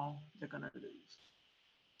ball, they're going to lose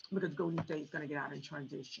because Golden State is going to get out in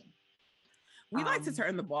transition. We like to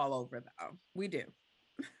turn the ball over, though. We do.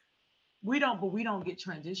 We don't get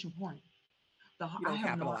transition points. You don't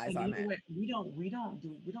capitalize on that. We don't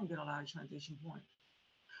get a lot of transition points.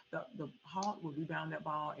 The Hawk will rebound that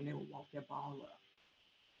ball and they will walk that ball up.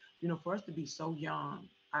 You know, for us to be so young,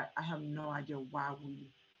 I have no idea why we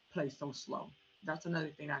play so slow. That's another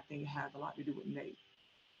thing I think has a lot to do with Nate.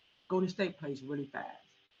 Golden State plays really fast.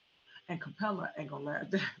 And Capella ain't gonna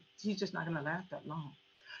last. He's just not gonna last that long.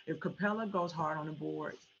 If Capella goes hard on the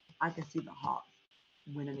boards, I can see the Hawks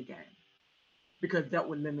winning the game. Because that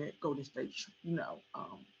would limit Golden State's,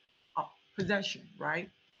 possession, right?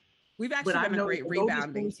 We've actually been a great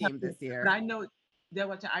rebounding team this year. But I know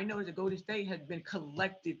that Golden State has been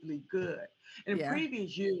collectively good. And in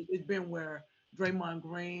previous years, it's been where Draymond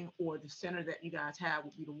Green or the center that you guys have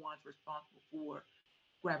would be the ones responsible for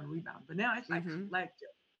grabbing rebounds. But now it's like collective.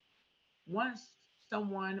 Once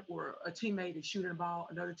someone or a teammate is shooting the ball,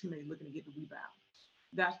 another teammate is looking to get the rebound.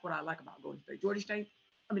 That's what I like about Golden State.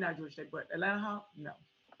 Not Georgia State, but Atlanta Hawks, no.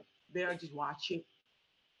 They'll just watch it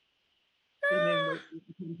and then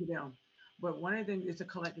wait to them. But one of the things, it's a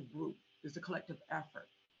collective group. It's a collective effort.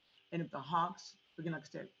 And if the Hawks, again, like I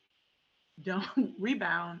said, don't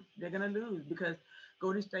rebound, they're going to lose because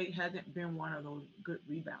Golden State hasn't been one of those good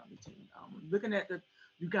rebounding teams. Looking at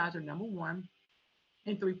you guys are number 1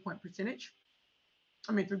 in 3-point percentage.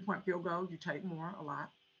 3-point field goals, you take more, a lot.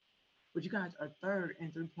 But you guys are 3rd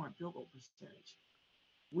in 3-point field goal percentage.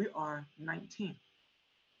 We are 19th.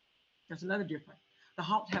 That's another difference. The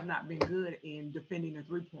Hawks have not been good in defending the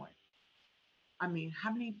 3-point. How many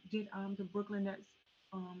did the Brooklyn Nets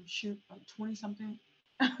shoot? Like 20-something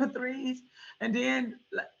threes? And then,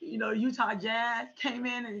 Utah Jazz came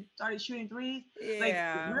in and started shooting threes.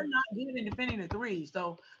 Yeah. We're not good in defending the threes.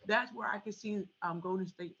 So that's where I could see Golden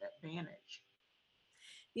State's advantage.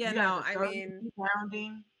 Yeah,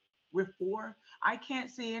 rebounding with 4. I can't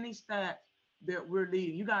see any stats that we're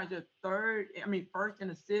leading. You guys are 1st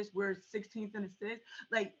in assists. We're 16th in assists.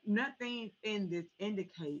 Like nothing in this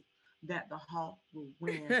indicates that the Hawks will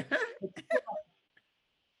win.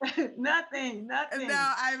 Nothing. No,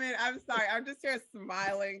 I'm sorry. I'm just here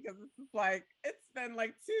smiling because it's like it's been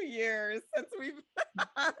like 2 years since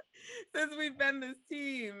we've been this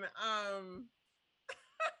team.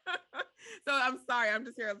 So I'm sorry. I'm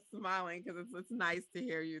just here smiling because it's nice to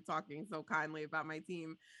hear you talking so kindly about my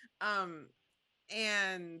team.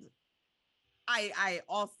 And I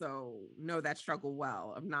also know that struggle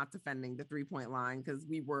well of not defending the 3-point line because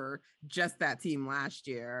we were just that team last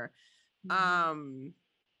year. Mm-hmm.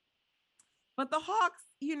 But the Hawks,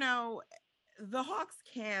 the Hawks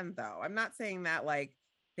can, though. I'm not saying that like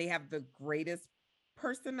they have the greatest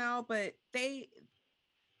personnel, but they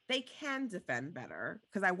can defend better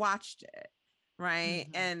because I watched it, right?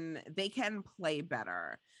 Mm-hmm. And they can play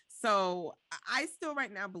better. So I still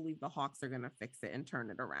right now believe the Hawks are going to fix it and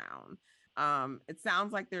turn it around. It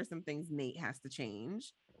sounds like there's some things Nate has to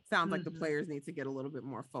change. Sounds like the players need to get a little bit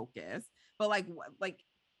more focused. But like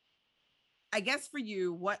I guess for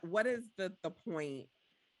you, what is the point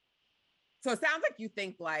So it sounds like you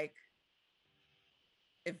think like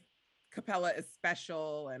if Capella is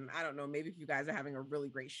special, and I don't know, maybe if you guys are having a really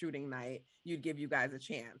great shooting night, you'd give you guys a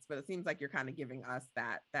chance. But it seems like you're kind of giving us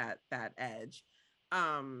that edge.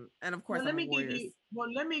 And of course, let me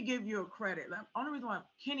give you a credit. Only reason why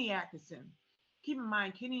Kenny Atkinson. Keep in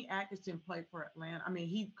mind, Kenny Atkinson played for Atlanta. I mean,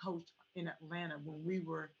 he coached in Atlanta when we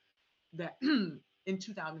were that in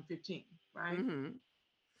 2015, right? Mm-hmm.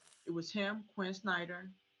 It was him, Quinn Snyder,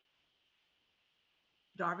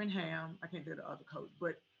 Darvin Ham. I can't do the other coach,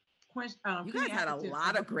 but Quinn. You guys had a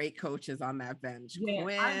lot of great coaches on that bench. Yeah,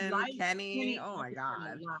 Quinn, Kenny. Oh my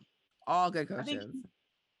God, all good coaches.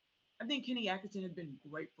 I think Kenny Atkinson has been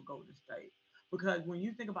great for Golden State because when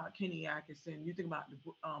you think about Kenny Atkinson, you think about the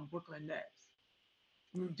Brooklyn Nets.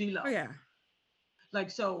 D-Lo. Oh yeah.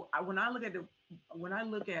 Like so, when I look at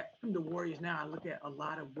the Warriors now, I look at a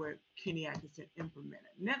lot of what Kenny Atkinson implemented.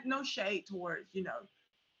 No shade towards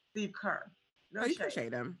Steve Kerr. No you can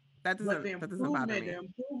shade him. That doesn't bother me.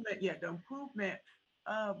 The improvement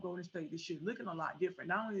of Golden State this year looking a lot different.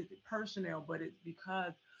 Not only is it personnel, but it's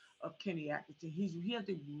because of Kenny Atkinson. He has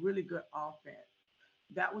a really good offense.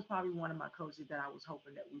 That was probably one of my coaches that I was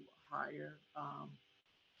hoping that we would hire.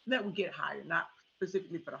 That would get hired, not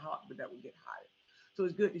specifically for the Hawks, but that would get hired. So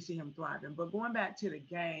it's good to see him thriving. But going back to the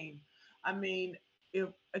game, I mean, if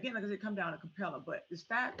again, like I said, come down to Capella, but the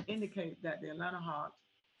stats indicate that the Atlanta Hawks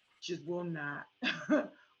just will not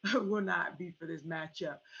be for this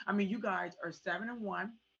matchup. I mean, you guys are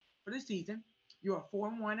 7-1 for the season. You're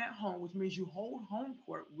 4-1 at home, which means you hold home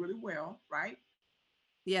court really well, right?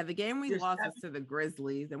 Yeah, the game we lost was to the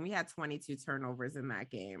Grizzlies, and we had 22 turnovers in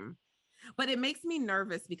that game. But it makes me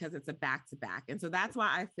nervous because it's a back-to-back. And so that's why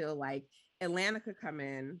I feel like Atlanta could come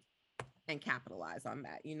in and capitalize on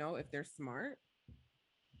that, if they're smart.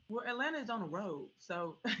 Well, Atlanta is on the road.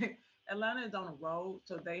 So Atlanta is on the road,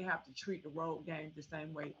 so they have to treat the road game the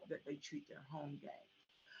same way that they treat their home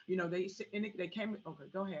game. They came. Okay,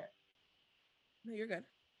 go ahead. No, you're good.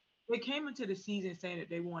 They came into the season saying that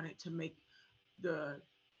they wanted to make the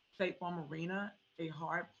State Farm Arena a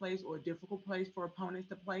hard place or a difficult place for opponents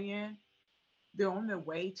to play in. They're on their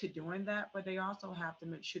way to doing that, but they also have to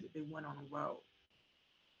make sure that they win on the road.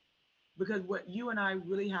 Because what you and I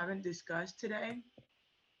really haven't discussed today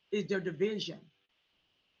is their division.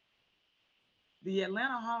 The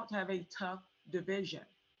Atlanta Hawks have a tough division.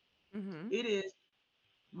 Mm-hmm. It is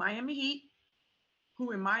Miami Heat,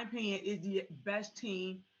 who in my opinion is the best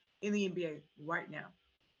team in the NBA right now.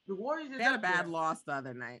 The Warriors had a bad loss the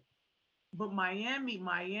other night. But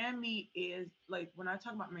Miami is like, when I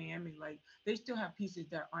talk about Miami, like they still have pieces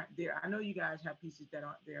that aren't there. I know you guys have pieces that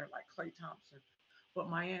aren't there, like Klay Thompson, but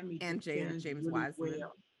Miami and James really Wiseman.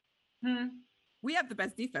 Well. We have the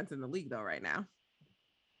best defense in the league though right now.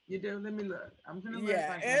 You do? Let me look. I'm gonna look.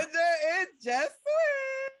 Yeah, it just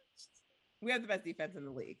switched. We have the best defense in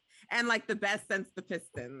the league, and like the best since the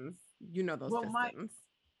Pistons. Those Pistons.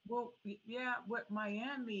 What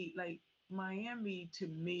Miami to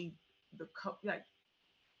me.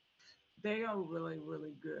 They are really,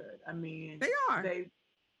 really good. I mean, they are.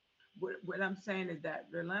 What I'm saying is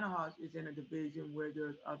that the Atlanta Hawks is in a division where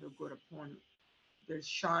there's other good opponents. There's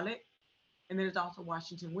Charlotte, and there's also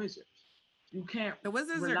Washington Wizards. You can't. The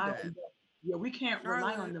Wizards are good. We can't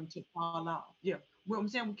rely on them to fall off. Yeah, I'm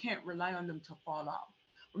saying we can't rely on them to fall off.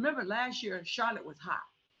 Remember last year, Charlotte was hot.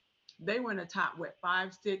 They were in the top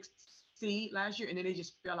 5-6 seed last year, and then they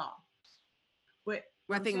just fell off. But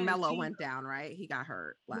I think Melo went down, right? He got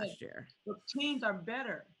hurt last year. But teams are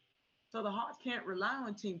better. So the Hawks can't rely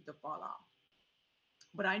on teams to fall off.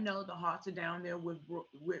 But I know the Hawks are down there with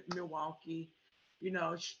Milwaukee,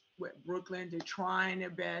 with Brooklyn. They're trying their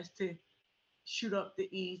best to shoot up the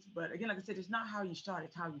East. But again, like I said, it's not how you start,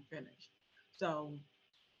 it's how you finish. So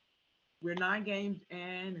we're 9 games in,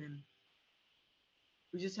 and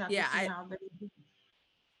we just have to see how they do.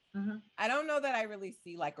 Mm-hmm. I don't know that I really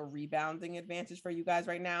see like a rebounding advantage for you guys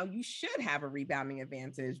right now. You should have a rebounding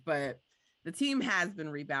advantage, but the team has been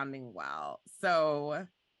rebounding well. So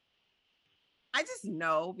I just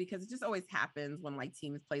know, because it just always happens when like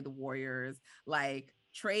teams play the Warriors, like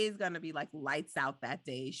Trey's going to be like lights out that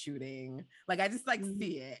day shooting. Like I just like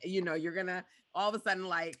see it, you're going to all of a sudden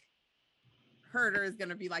like Herter is going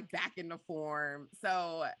to be like back into form.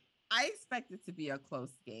 So I expect it to be a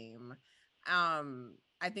close game.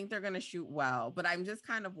 I think they're going to shoot well, but I'm just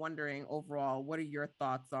kind of wondering overall, what are your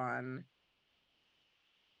thoughts on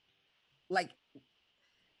like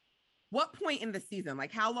what point in the season,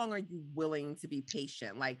 like how long are you willing to be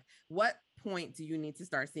patient? Like what point do you need to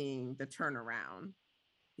start seeing the turnaround,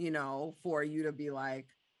 for you to be like,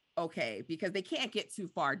 okay, because they can't get too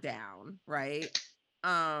far down, right?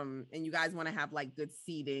 And you guys want to have like good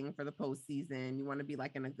seating for the postseason. You want to be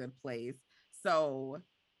like in a good place. So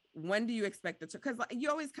when do you expect it to? Because you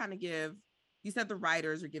always kind of give. You said the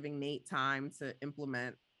writers are giving Nate time to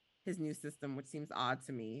implement his new system, which seems odd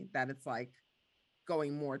to me that it's like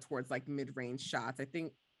going more towards like mid-range shots. I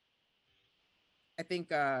think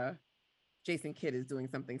Jason Kidd is doing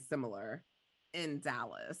something similar in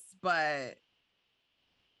Dallas, but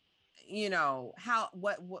you know, how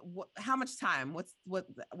much time? What's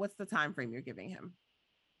the time frame you're giving him?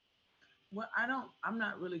 Well, I'm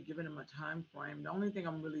not really giving him a time frame. The only thing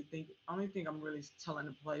I'm really telling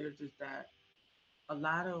the players is that a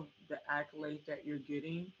lot of the accolades that you're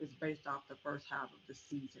getting is based off the first half of the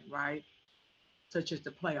season, right? Such as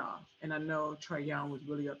the playoffs. And I know Trae Young was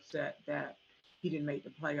really upset that he didn't make the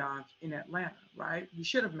playoffs in Atlanta, right? He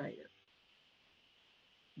should have made it.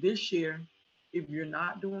 This year, if you're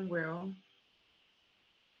not doing well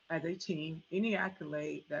as a team, any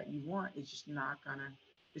accolade that you want is just not gonna.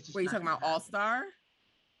 It's just. Were you talking about All-Star?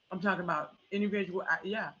 I'm talking about individual.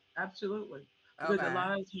 Yeah, absolutely. Because a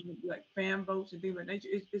lot of teams, like fan votes and things like that,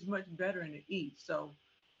 it's much better in the East. So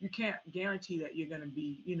you can't guarantee that you're going to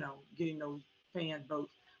be, getting those fan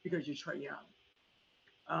votes because you're Trae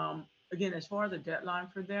Young. Again, as far as a deadline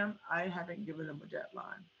for them, I haven't given them a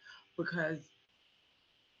deadline because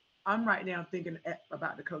I'm right now thinking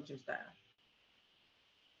about the coaching staff.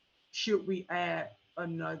 Should we add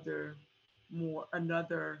another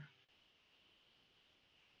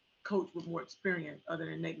coach with more experience other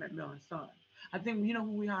than Nate McMillan's son? I think who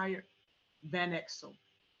we hired? Van Exel.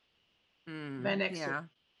 Van Exel. Yeah.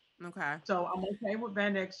 Okay. So I'm okay with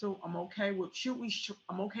Van Exel. I'm okay with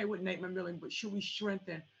Nate McMillan, but should we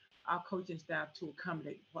strengthen our coaching staff to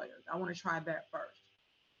accommodate the players? I want to try that first.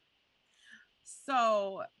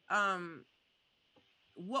 So,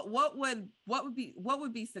 what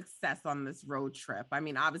would be success on this road trip? I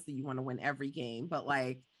mean, obviously you want to win every game, but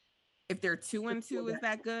like if they're 2-2, is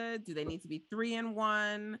that good? Do they need to be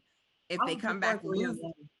 3-1? If they come back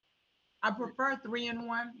losing, I prefer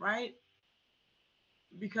 3-1, right?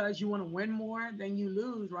 Because you want to win more than you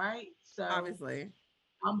lose, right? So obviously,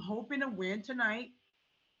 I'm hoping to win tonight.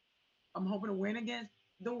 I'm hoping to win against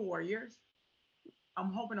the Warriors.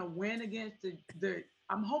 I'm hoping to win against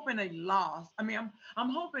I'm hoping they lost. I mean, I'm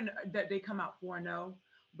hoping that they come out 4-0.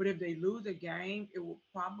 But if they lose a game, it will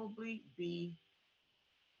probably be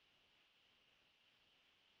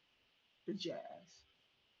the Jazz.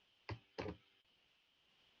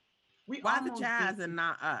 Why the Jazz and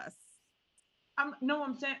not us? I'm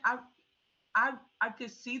saying I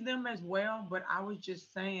could see them as well, but I was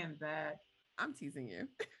just saying that. I'm teasing you.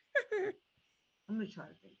 I'm gonna try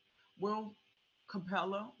to think. Well,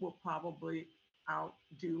 Capella will probably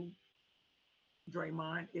outdo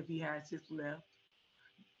Draymond if he has his left.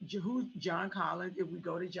 Who's John Collins? If we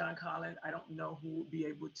go to John Collins, I don't know who would be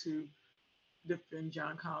able to defend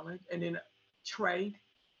John Collins. And then Trae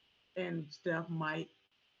and Steph might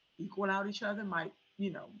equal out each other.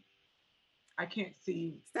 I can't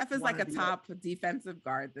see. Steph is like a top defensive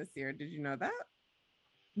guard this year. Did you know that?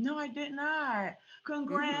 No, I did not.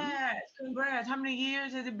 Congrats. Congrats. How many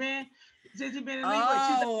years has it been since he's been in the league?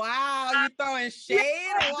 Oh, wow. You're throwing shade?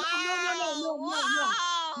 Yeah. Wow.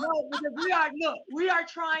 No, because we are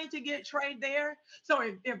trying to get Trae there. So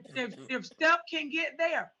if Steph can get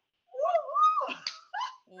there,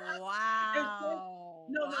 woo-hoo. Wow.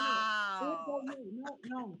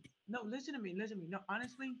 No, listen to me. No,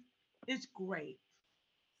 honestly, it's great.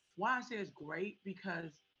 Why I say it's great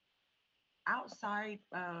because outside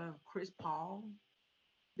of Chris Paul,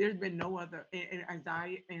 there's been no other, and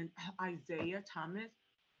Isaiah Thomas,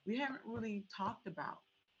 we haven't really talked about,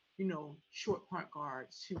 short point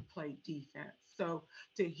guards who play defense. So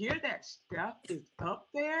to hear that Steph is up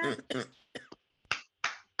there,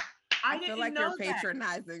 I feel like you're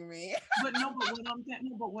patronizing me. But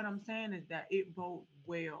what I'm saying is that it bodes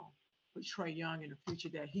well for Trae Young in the future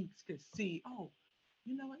that he could see, oh,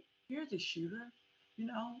 you know what? Here's a shooter,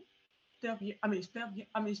 Steph Curry. I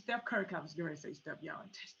was going to say Steph Young.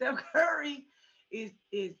 Steph Curry is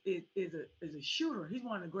a shooter. He's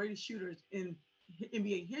one of the greatest shooters in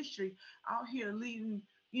NBA history. Out here leading,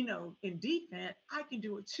 in defense, I can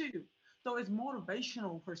do it too. So it's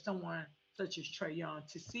motivational for someone such as Trae Young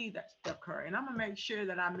to see that Steph Curry. And I'm gonna make sure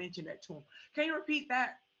that I mention that to him. Can you repeat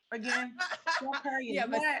that again? Steph Curry. Yeah,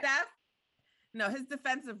 but Steph. No, his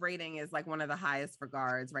defensive rating is like one of the highest for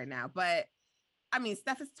guards right now. But I mean,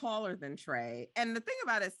 Steph is taller than Trae. And the thing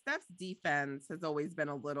about it, Steph's defense has always been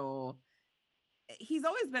he's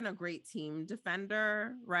always been a great team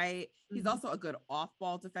defender, right? Mm-hmm. He's also a good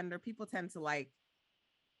off-ball defender. People tend to like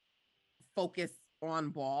focus on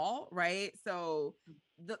ball, right? So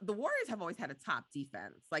the Warriors have always had a top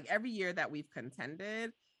defense. Like every year that we've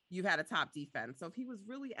contended, you've had a top defense. So if he was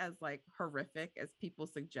really as like horrific as people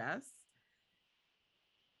suggest,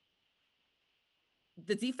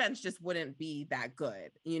 the defense just wouldn't be that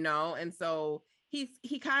good, you know? And so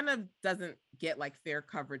he kind of doesn't get like fair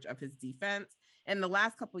coverage of his defense. And the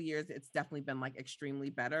last couple of years, it's definitely been like extremely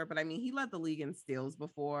better. But I mean, he led the league in steals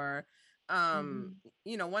before.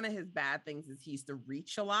 You know, one of his bad things is he used to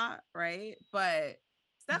reach a lot, right? But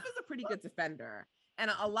Steph is a pretty good defender.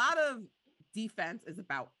 And a lot of defense is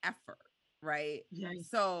about effort, right? Yes,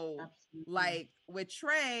 so absolutely. like with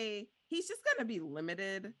Trae, he's just going to be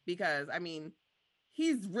limited because I mean,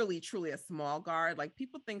 he's really truly a small guard. Like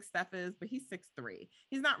people think Steph is, but he's 6'3".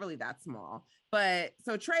 He's not really that small. But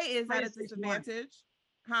so Trae is Trae at a is 6'1". disadvantage.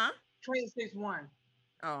 Huh? Trae is 6'1".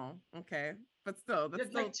 Oh, okay. But still, that's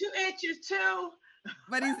Just still like 2 inches too.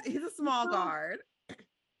 but he's a small guard.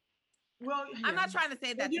 Well, I'm not trying to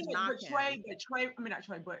say that to knock him.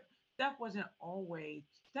 But Steph wasn't always.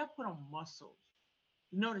 Steph put on muscles.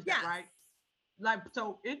 You notice that, right? Like,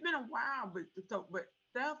 so it's been a while, but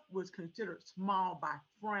Steph was considered small by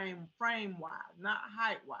frame wise, not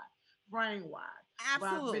height wise, frame wise.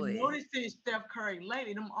 Absolutely. But I've been noticing Steph Curry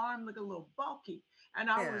lately, them arms look a little bulky. And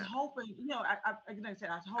I was hoping, you know, I said,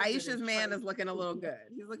 I hope Aisha's man is looking a little good.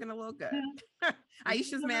 He's looking a little good.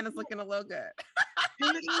 Aisha's man is looking a little good.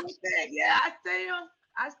 Yeah, I see him.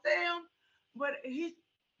 But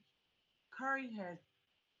Curry has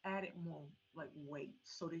added more like weight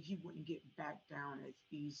so that he wouldn't get back down as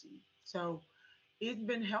easy. So it's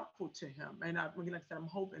been helpful to him. And like I said, I'm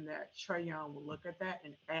hoping that Trae Young will look at that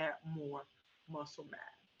and add more muscle mass.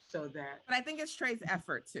 So that, but I think it's Trae's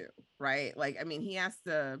effort too, right? Like, I mean, he has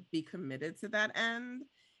to be committed to that end.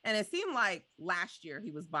 And it seemed like last year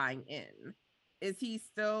he was buying in. Is he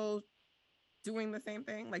still doing the same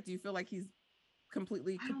thing? Like, do you feel like he's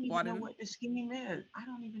completely bought in? I don't even know what the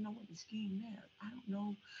scheme is. I don't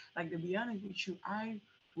know. Like, to be honest with you,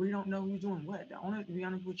 we don't know who's doing what. To be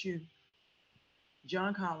honest with you,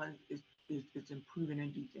 John Collins is improving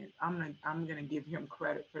in defense. I'm gonna give him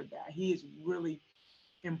credit for that. He is really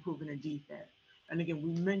improving in defense. And again,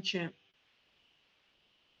 we mentioned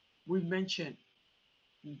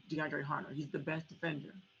DeAndre Hunter. He's the best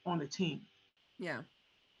defender on the team. Yeah.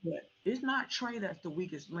 But it's not Trae that's the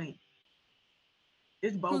weakest link.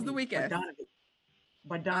 It's Bogey. Who's the weakest?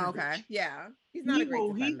 Bogdanovich. Oh, okay. Yeah. He's not a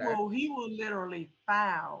great defender. He will literally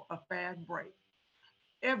foul a fast break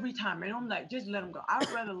every time. And I'm like, just let him go. I'd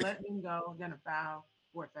rather let him go than a foul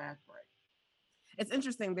or a fast break. It's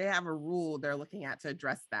interesting. They have a rule they're looking at to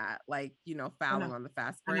address that, like, you know, fouling on the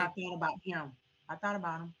fast break. And I thought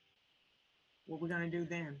about him. What we're going to do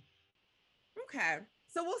then. Okay.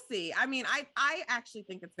 So we'll see. I mean, I actually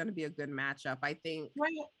think it's going to be a good matchup. I think.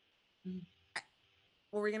 What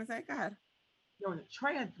were we going to say? Go ahead.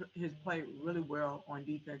 Trae has played really well on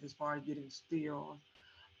defense as far as getting steals,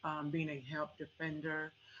 being a help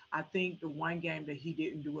defender. I think the one game that he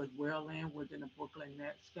didn't do as well in was in the Brooklyn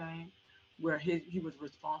Nets game, where he was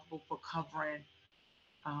responsible for covering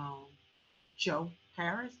Joe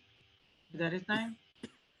Harris. Is that his name?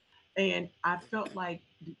 And I felt like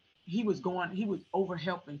he was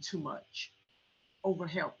over-helping too much.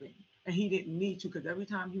 Over-helping. And he didn't need to, because every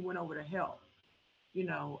time he went over to help, you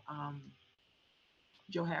know,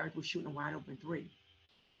 Joe Harris was shooting a wide open three.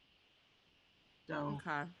 So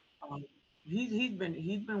he's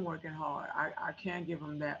been working hard. I can't give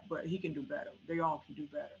him that, but he can do better. They all can do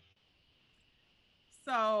better.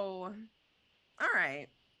 So, all right.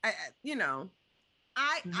 I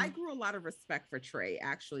grew a lot of respect for Trae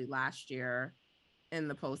actually last year in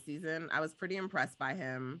the postseason. I was pretty impressed by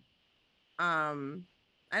him. I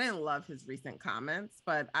didn't love his recent comments,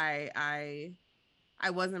 but I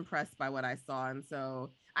was impressed by what I saw. And so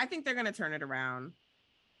I think they're going to turn it around.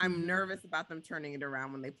 I'm nervous about them turning it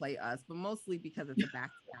around when they play us, but mostly because it's a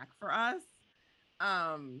back-to-back for us.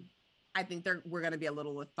 I think we're going to be a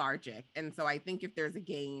little lethargic. And so I think if there's a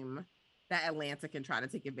game that Atlanta can try to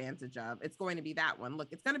take advantage of, it's going to be that one. Look,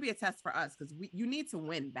 it's going to be a test for us because you need to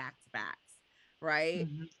win back-to-backs, right?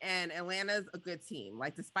 Mm-hmm. And Atlanta's a good team.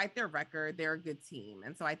 Like, despite their record, they're a good team.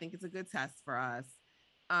 And so I think it's a good test for us.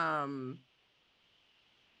 And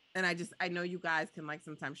I know you guys can like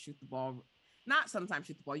sometimes shoot the ball. Not sometimes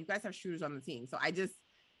shoot the ball. You guys have shooters on the team. So I just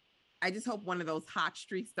hope one of those hot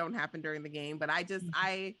streaks don't happen during the game. But I just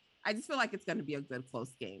feel like it's going to be a good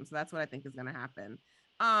close game. So that's what I think is going to happen.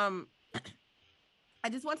 I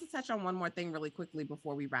just want to touch on one more thing really quickly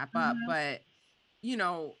before we wrap up. But, you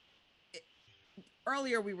know,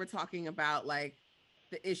 earlier we were talking about like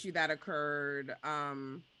the issue that occurred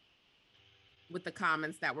with the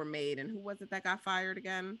comments that were made. And who was it that got fired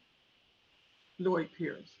again? Lloyd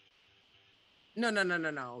Pierce. No.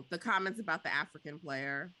 The comments about the African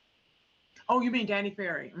player. Oh, you mean Danny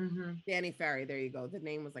Ferry? Mm-hmm. Danny Ferry. There you go. The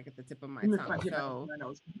name was like at the tip of my tongue. So,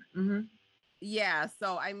 yeah.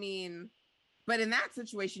 So, I mean, but in that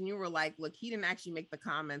situation, you were like, look, he didn't actually make the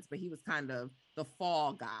comments, but he was kind of the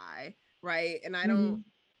fall guy, right? And I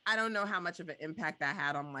don't know how much of an impact that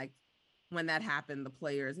had on like when that happened, the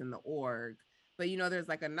players in the org. But you know, there's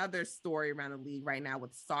like another story around the league right now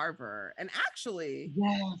with Sarver. And actually,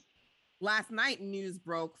 last night news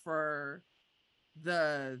broke for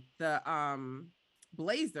the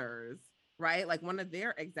Blazers, right? Like one of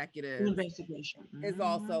their executives investigation is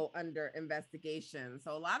also under investigation.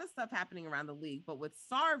 So a lot of stuff happening around the league. But with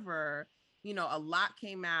Sarver, you know, a lot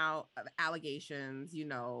came out of allegations, you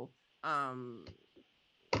know,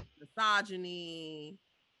 misogyny,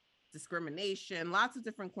 discrimination, lots of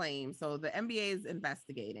different claims. So the NBA is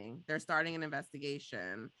investigating. They're starting an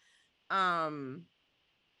investigation.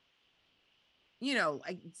 You know,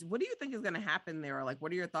 like, what do you think is going to happen there? Or like,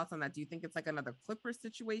 what are your thoughts on that? Do you think it's like another Clippers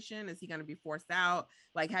situation? Is he going to be forced out?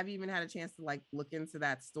 Like, have you even had a chance to like look into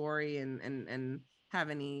that story and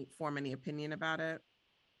have form any opinion about it?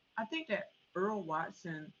 I think that Earl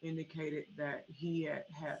Watson indicated that he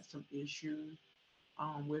had some issues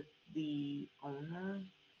with the owner.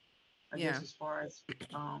 I guess as far as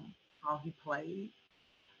how he played.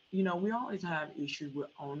 You know, we always have issues with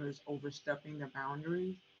owners overstepping the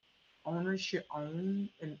boundaries. Owners should own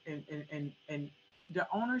and the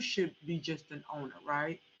owner should be just an owner,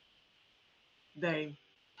 right? They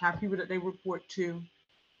have people that they report to,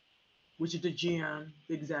 which is the GM,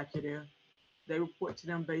 the executive. They report to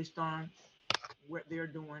them based on what they're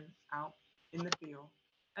doing out in the field.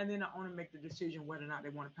 And then the owner make the decision whether or not they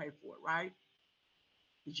want to pay for it, right?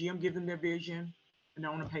 The GM gives them their vision and the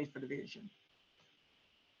owner pays for the vision.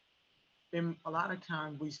 And a lot of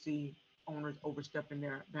times we see owners overstepping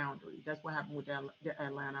their boundaries. That's what happened with the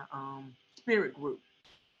Atlanta Spirit Group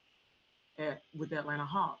with the Atlanta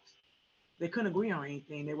Hawks. They couldn't agree on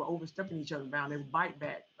anything. They were overstepping each other's boundaries. They would bite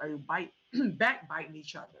back. They would backbiting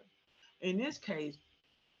each other. In this case,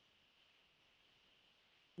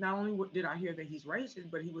 not only did I hear that he's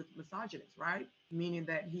racist, but he was misogynist, right? Meaning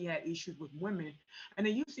that he had issues with women, and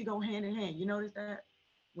they usually go hand in hand. You notice that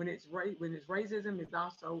when it's racism, it's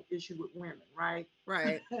also issue with women, right?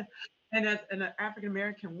 Right. And as African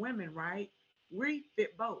American women, right, we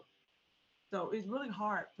fit both. So it's really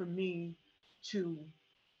hard for me to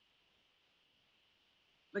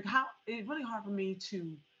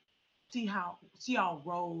see our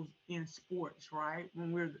roles in sports, right?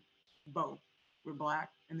 When we're both, we're Black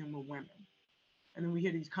and then we're women. And then we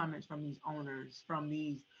hear these comments from these owners, from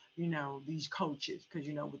these, you know, these coaches, because,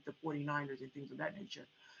 you know, with the 49ers and things of that nature.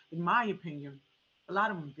 In my opinion, a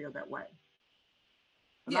lot of them feel that way.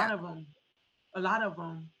 A lot of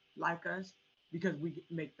them like us because we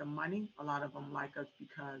make the money. A lot of them like us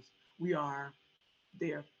because we're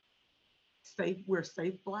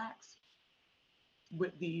safe Blacks.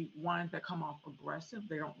 With the ones that come off aggressive,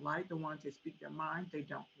 they don't like. The ones that speak their mind, they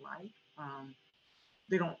don't like.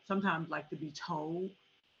 They don't sometimes like to be told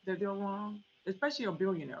that they're wrong, especially a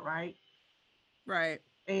billionaire, right? Right.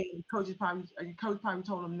 And coach probably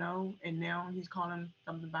told him no, and now he's calling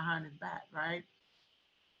something behind his back, right?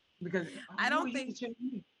 Because I don't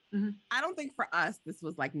think for us this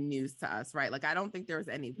was like news to us, right? Like I don't think there was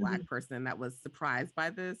any Black person that was surprised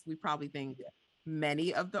by this. We probably think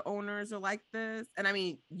many of the owners are like this. And I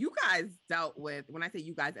mean, you guys dealt with, when I say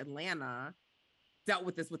you guys, Atlanta dealt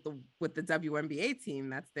with this with the WNBA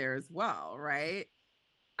team that's there as well, right?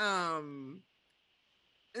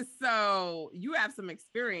 So you have some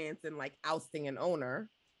experience in like ousting an owner,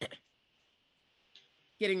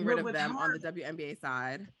 getting rid of them on the WNBA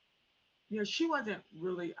side. Yeah, she wasn't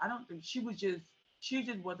really, I don't think she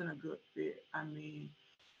just wasn't a good fit. I mean,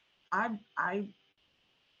 I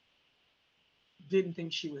didn't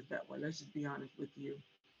think she was that way. Let's just be honest with you.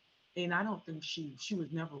 And I don't think she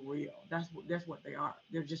was never real. That's what they are.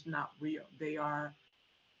 They're just not real. They're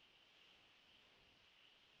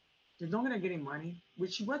not gonna get any money,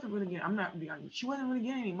 which she wasn't really getting. I'm not gonna be honest. She wasn't really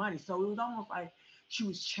getting any money. So it was almost like she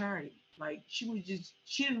was charity. Like she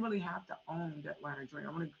didn't really have to own the Atlanta Dream.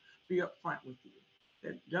 I'm gonna be upfront with you.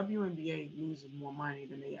 The WNBA loses more money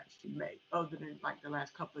than they actually make, other than like the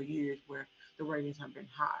last couple of years where the ratings have been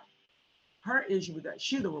high. Her issue with that,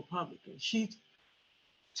 she's a Republican. She's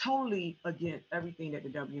totally against everything that the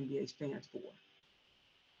WNBA stands for.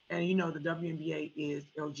 And you know, the WNBA is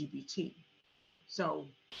LGBT. So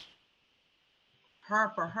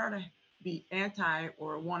for her to be anti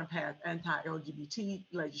or want to pass anti-LGBT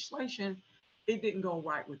legislation, it didn't go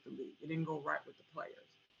right with the league. It didn't go right with the players.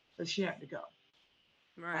 So she had to go.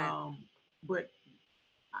 Right. But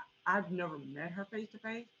I've never met her face to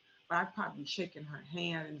face, but I've probably shaken her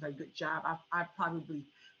hand and said, good job. I probably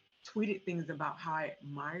tweeted things about how I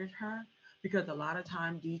admired her, because a lot of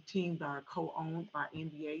times these teams are co-owned by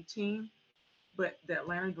NBA teams, but the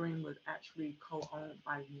Atlanta Dream was actually co-owned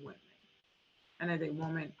by women. And as a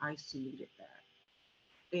woman, I saluted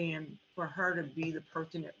that. And for her to be the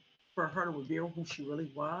person for her to reveal who she really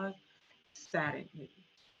was, saddened me.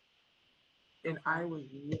 And I was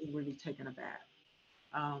really, really taken aback.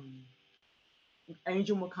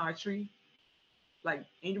 Angel McCoughtry liked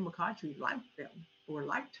them or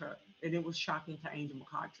liked her, and it was shocking to Angel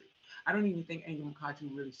McCoughtry. I don't even think Angel McCoughtry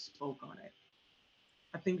really spoke on it.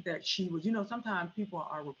 I think that she was, sometimes people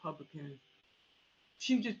are Republicans.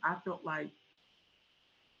 I felt like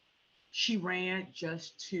she ran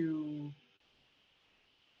just to,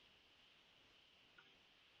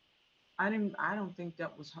 I don't think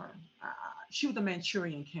that was her. She was a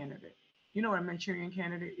Manchurian candidate. You know what a Manchurian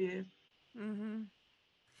candidate is? Mm-hmm.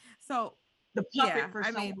 So the puppet for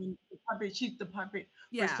someone. She's the puppet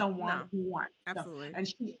for someone who wants. Absolutely. And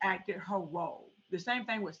she acted her role. The same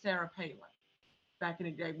thing with Sarah Palin back in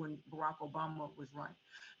the day when Barack Obama was running.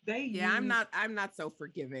 I'm not so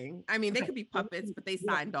forgiving. I mean, they could be puppets, but they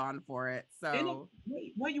signed on for it. So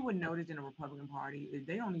what you would notice in the Republican Party is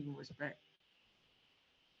they don't even respect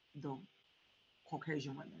the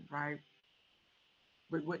Caucasian women, right?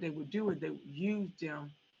 But what they would do is they would use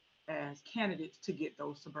them as candidates to get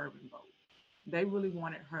those suburban votes. They really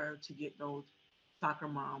wanted her to get those soccer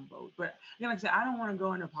mom votes. But like I said, I don't want to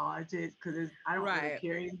go into politics because I don't really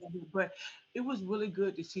care anymore. But it was really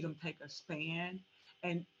good to see them take a stand.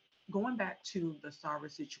 And going back to the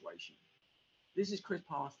Sarver situation, this is Chris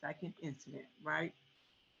Paul's second incident, right?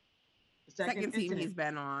 The second team he's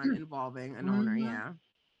been on involving an owner, yeah.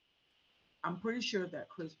 I'm pretty sure that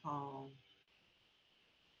Chris Paul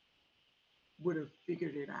would have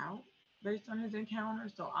figured it out based on his encounter.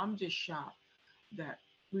 So I'm just shocked that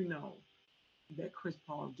that Chris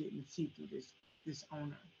Paul didn't see through this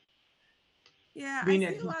owner. Yeah, I see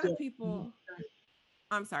a lot of people.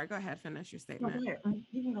 I'm sorry, go ahead, finish your statement. No, go ahead.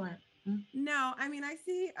 You can go ahead. No, I mean, I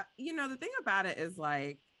see, the thing about it is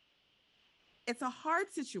like, it's a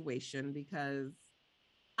hard situation because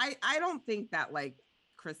I don't think that like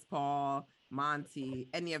Chris Paul, Monty,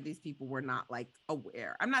 any of these people were not like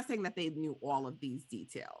aware. I'm not saying that they knew all of these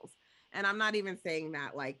details. And I'm not even saying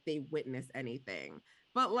that like they witnessed anything,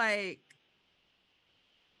 but like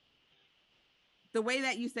the way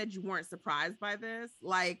that you said you weren't surprised by this,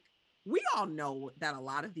 like we all know that a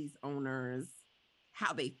lot of these owners,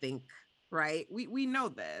 how they think, right? We know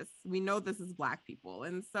this. We know this is Black people.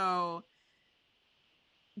 And so,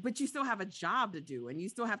 but you still have a job to do and you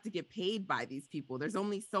still have to get paid by these people. There's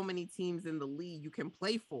only so many teams in the league you can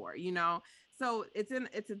play for, So it's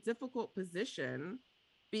a difficult position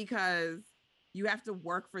because you have to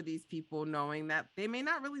work for these people knowing that they may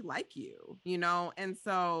not really like you, And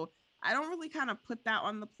so I don't really kind of put that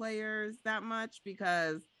on the players that much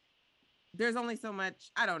because there's only so much,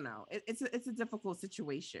 I don't know. It's a difficult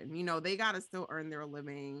situation. They got to still earn their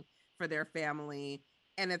living for their family.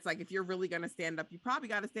 And it's like, if you're really going to stand up, you probably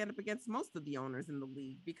got to stand up against most of the owners in the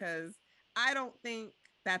league because I don't think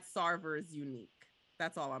that Sarver is unique.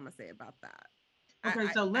 That's all I'm going to say about that.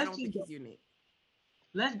 Okay, so I don't think he's unique.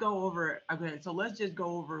 Let's go over, so let's just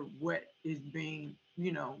go over what is being,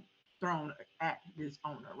 thrown at this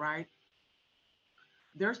owner, right?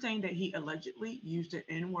 They're saying that he allegedly used an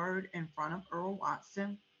N-word in front of Earl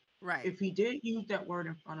Watson. Right. If he did use that word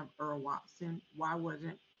in front of Earl Watson, why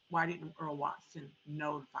didn't Earl Watson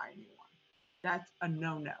notify anyone? That's a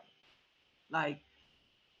no-no. Like,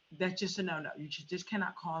 that's just a no-no. You just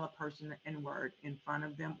cannot call a person an N-word in front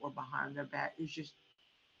of them or behind their back. It's just.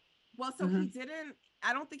 Well, so he didn't,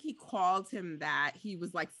 I don't think he called him that. He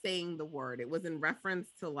was like saying the word. It was in reference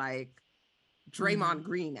to like Draymond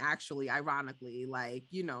Green, actually, ironically, like,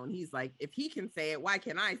 and he's like, if he can say it, why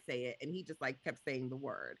can't I say it? And he just like kept saying the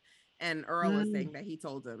word. And Earl is saying that he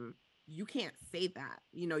told him, you can't say that,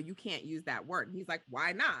 you can't use that word. And he's like,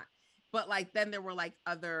 why not? But like, then there were like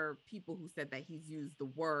other people who said that he's used the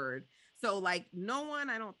word. So like, no one,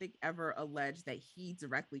 I don't think ever alleged that he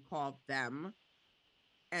directly called them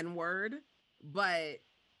N-word, but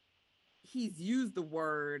he's used the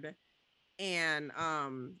word. And,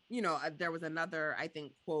 there was another, I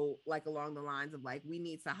think, quote, like along the lines of like, we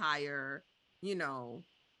need to hire,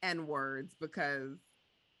 N-words because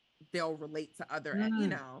they'll relate to other,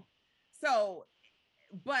 So,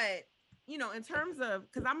 but, in terms of,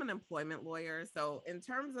 because I'm an employment lawyer. So in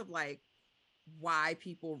terms of like why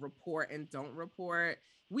people report and don't report,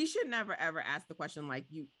 we should never ever ask the question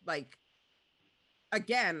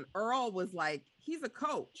again, Earl was like, he's a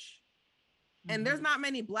coach and there's not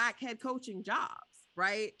many Black head coaching jobs,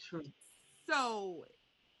 right? True. So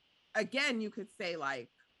again, you could say like,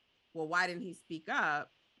 well, why didn't he speak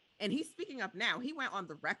up? And he's speaking up now. He went on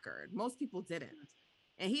the record. Most people didn't.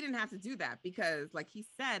 And he didn't have to do that because, like he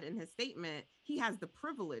said in his statement, he has the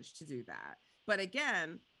privilege to do that. But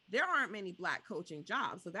again, there aren't many Black coaching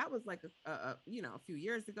jobs. So that was like a few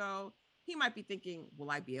years ago. He might be thinking,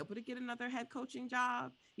 will I be able to get another head coaching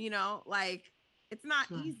job? It's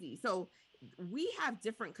not easy. So we have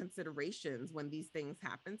different considerations when these things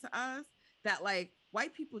happen to us that like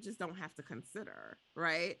white people just don't have to consider,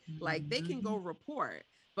 right? Like they can go report,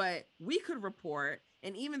 but we could report,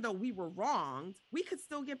 and even though we were wronged, we could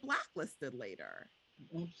still get blacklisted later.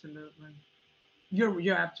 Absolutely.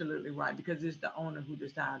 You're absolutely right, because it's the owner who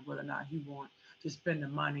decides whether or not he wants to spend the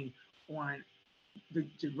money on the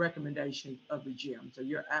recommendation of the gym. So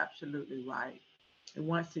you're absolutely right. And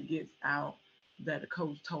once it gets out that a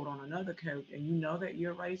coach told on another coach, and you know that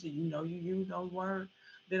you're racist, you know you use those words,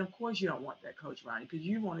 then of course you don't want that coach around you, because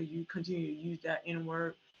you want to continue to use that N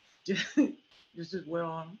word just as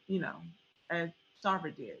well, as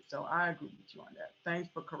Sarver did. So I agree with you on that. Thanks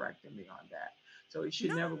for correcting me on that. So it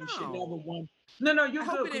should never, we should never want. No, you're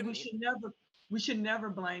good. We should never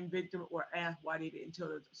blame victim or ask why they did, until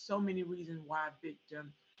there's so many reasons why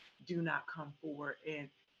victims do not come forward. And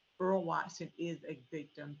Earl Watson is a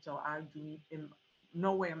victim. So I do, in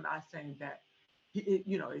no way am I saying that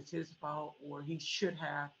it's his fault or he should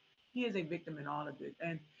have. He is a victim in all of this.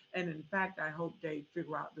 And in fact, I hope they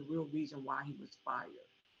figure out the real reason why he was fired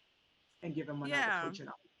and give him another coaching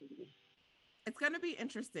opportunity. It's going to be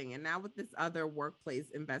interesting. And now with this other workplace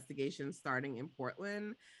investigation starting in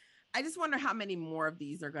Portland, I just wonder how many more of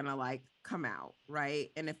these are going to like come out,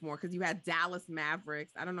 right? And if more, because you had Dallas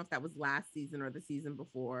Mavericks. I don't know if that was last season or the season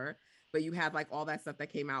before, but you had like all that stuff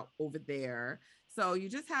that came out over there. So you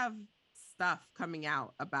just have stuff coming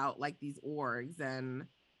out about like these orgs, and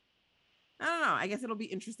I don't know. I guess it'll be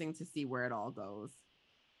interesting to see where it all goes.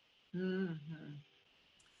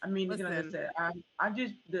 I mean, like I said, I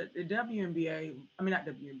just the WNBA. I mean, not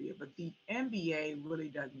WNBA, but the NBA really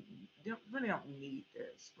don't need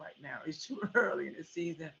this right now. It's too early in the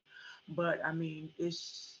season, but I mean,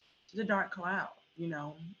 it's a dark cloud.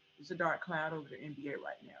 It's a dark cloud over the NBA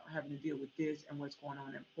right now, having to deal with this and what's going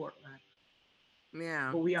on in Portland. Yeah.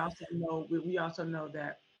 But we also know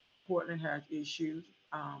that Portland has issues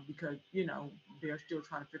because they're still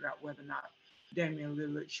trying to figure out whether or not Damian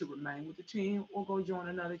Lillard should remain with the team or go join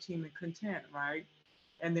another team and contend, right?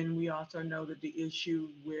 And then we also know that the issue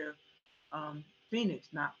with Phoenix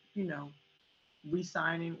not,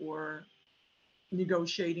 re-signing or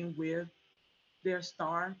negotiating with their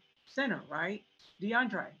star center, right?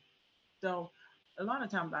 DeAndre. So a lot of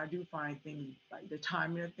times I do find things like the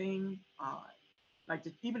timing of things odd. Like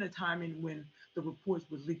even the timing when the reports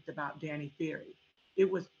was leaked about Danny Ferry. It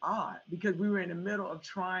was odd because we were in the middle of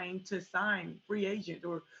trying to sign free agents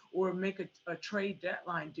or make a trade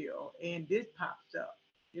deadline deal, and this pops up,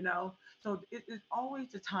 So it's always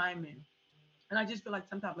the timing, and I just feel like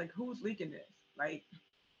sometimes, like, who's leaking this? Like,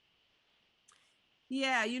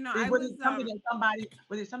 yeah, was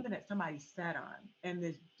it something that somebody sat on and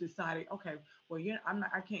they decided, okay, well,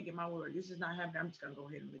 I can't get my word. This is not happening. I'm just gonna go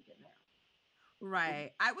ahead and leak it now.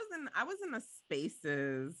 Right. I was in the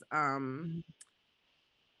spaces.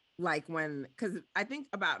 Like because I think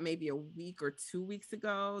about maybe a week or 2 weeks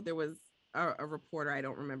ago, there was a reporter, I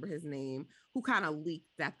don't remember his name, who kind of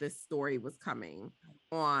leaked that this story was coming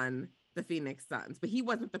on the Phoenix Suns, but he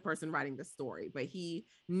wasn't the person writing the story, but he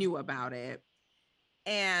knew about it.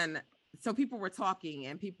 And so people were talking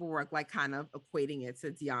and people were like kind of equating it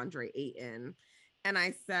to DeAndre Ayton. And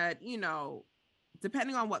I said,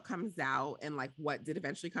 depending on what comes out and like what did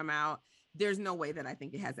eventually come out, there's no way that I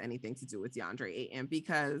think it has anything to do with DeAndre Ayton,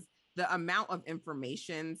 because the amount of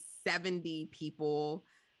information, 70 people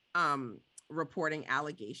reporting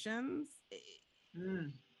allegations,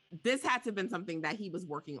 this had to have been something that he was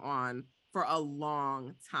working on for a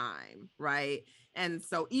long time, right? And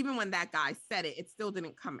so even when that guy said it, it still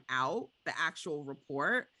didn't come out, the actual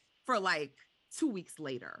report, for like 2 weeks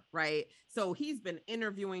later, right? So he's been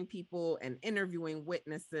interviewing people and interviewing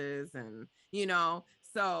witnesses, and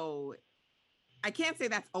so I can't say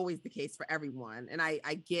that's always the case for everyone. And I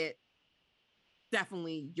get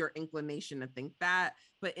definitely your inclination to think that,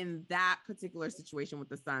 but in that particular situation with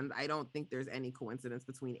the Suns, I don't think there's any coincidence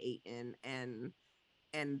between Ayton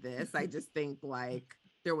and this. I just think like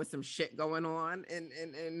there was some shit going on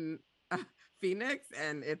Phoenix,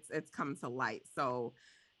 and it's come to light. So,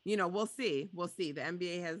 we'll see. The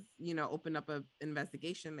NBA has, opened up an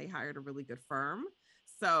investigation. They hired a really good firm.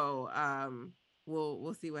 So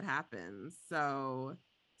we'll see what happens. So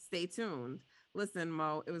stay tuned. Listen,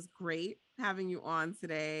 Mo, it was great having you on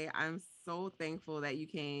today. I'm so thankful that you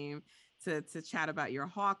came to chat about your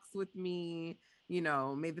Hawks with me.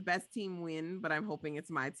 May the best team win, but I'm hoping it's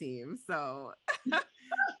my team. So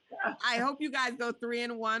I hope you guys go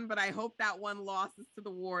 3-1, but I hope that one loss is to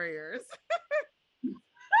the Warriors.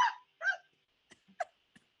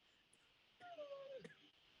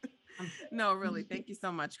 No, really. Thank you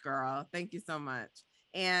so much, girl. Thank you so much.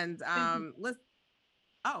 And my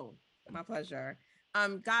pleasure.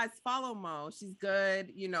 Guys, follow Mo. She's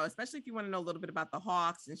good, especially if you want to know a little bit about the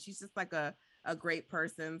Hawks, and she's just like a great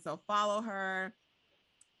person. So follow her.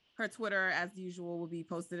 Her Twitter, as usual, will be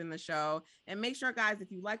posted in the show. And make sure, guys,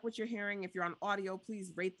 if you like what you're hearing, if you're on audio,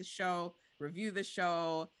 please rate the show, review the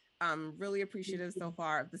show. I'm really appreciative so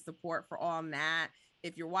far of the support for All Nat.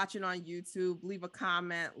 If you're watching on YouTube, leave a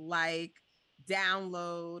comment,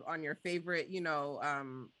 download on your favorite,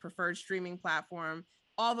 preferred streaming platform.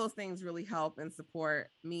 All those things really help and support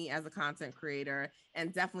me as a content creator.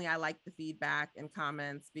 And definitely, I like the feedback and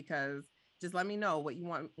comments, because just let me know what you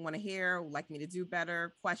want to hear, like me to do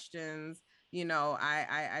better, questions.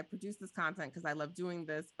 I produce this content because I love doing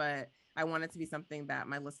this, but I want it to be something that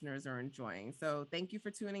my listeners are enjoying. So thank you for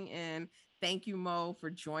tuning in. Thank you, Mo, for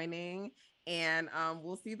joining. And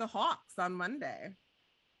we'll see the Hawks on Monday.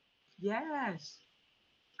 Yes.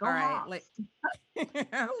 Go All Hawks.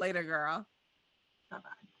 right. Later, girl.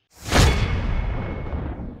 Bye-bye.